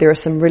help, there are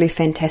some really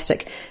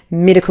fantastic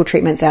medical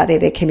treatments out there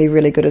that can be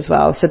really good as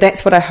well. So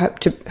that's what I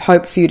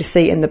hope for you to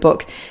see in the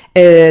book,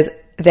 is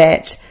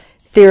that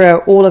there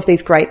are all of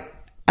these great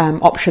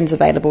options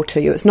available to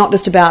you. It's not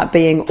just about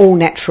being all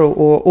natural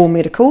or all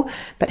medical,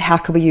 but how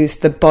can we use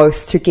the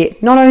both to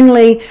get not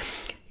only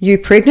you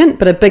pregnant,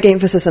 but a big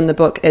emphasis in the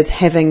book is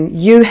having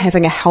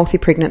a healthy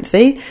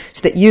pregnancy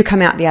so that you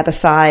come out the other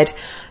side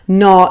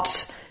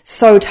not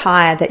so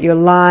tired that you're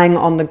lying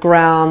on the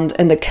ground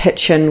in the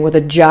kitchen with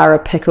a jar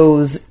of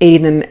pickles,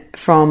 eating them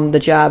from the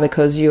jar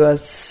because you are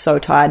so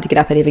tired to get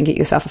up and even get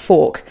yourself a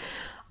fork.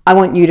 I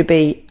want you to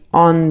be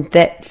on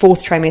that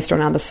fourth trimester on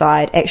the other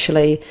side,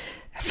 actually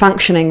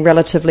functioning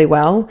relatively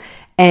well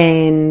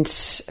and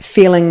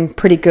feeling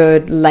pretty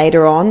good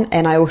later on.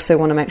 And I also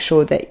want to make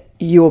sure that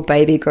your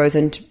baby grows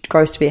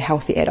to be a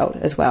healthy adult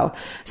as well.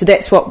 So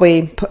that's what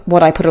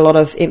I put a lot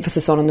of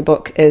emphasis on in the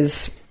book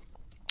is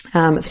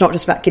it's not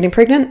just about getting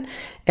pregnant,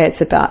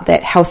 it's about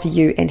that healthy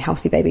you and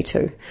healthy baby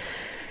too.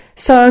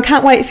 So I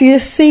can't wait for you to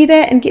see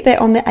that and get that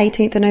on the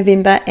 18th of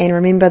November. And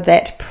remember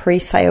that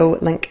pre-sale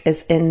link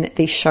is in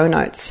the show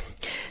notes.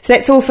 So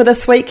that's all for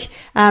this week.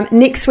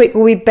 Next week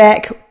we'll be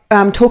back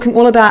talking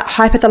all about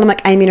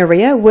hypothalamic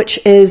amenorrhea,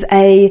 which is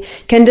a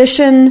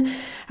condition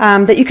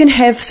that you can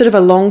have sort of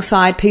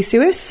alongside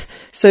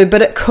PCOS.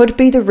 But it could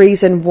be the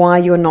reason why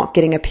you're not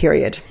getting a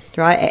period,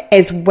 right?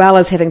 As well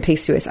as having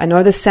PCOS. I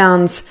know this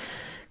sounds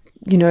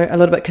a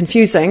little bit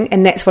confusing,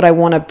 and that's what I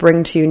want to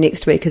bring to you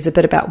next week, is a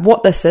bit about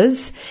what this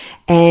is,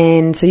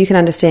 and so you can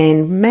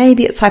understand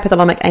maybe it's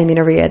hypothalamic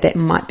amenorrhea that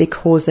might be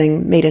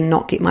causing me to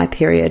not get my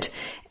period,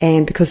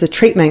 and because the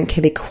treatment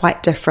can be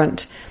quite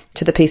different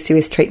to the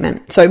PCOS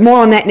treatment. So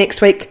more on that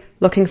next week.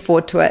 Looking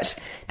forward to it.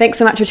 Thanks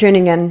so much for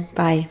tuning in.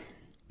 Bye.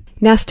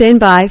 Now stand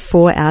by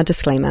for our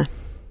disclaimer.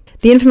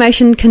 The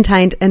information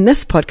contained in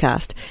this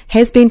podcast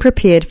has been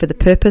prepared for the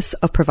purpose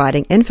of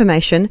providing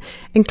information,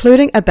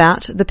 including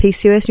about the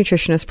PCOS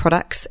Nutritionist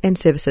products and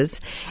services,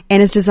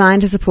 and is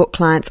designed to support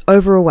clients'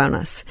 overall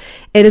wellness.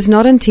 It is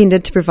not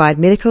intended to provide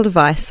medical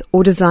advice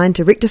or designed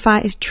to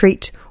rectify,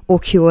 treat, or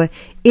cure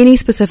any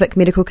specific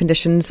medical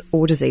conditions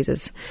or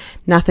diseases.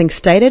 Nothing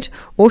stated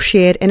or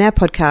shared in our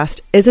podcast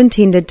is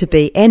intended to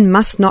be and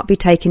must not be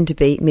taken to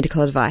be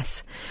medical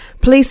advice.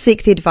 Please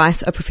seek the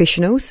advice of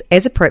professionals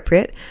as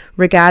appropriate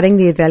regarding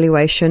the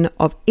evaluation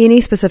of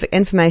any specific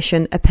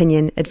information,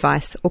 opinion,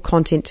 advice, or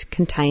content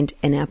contained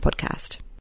in our podcast.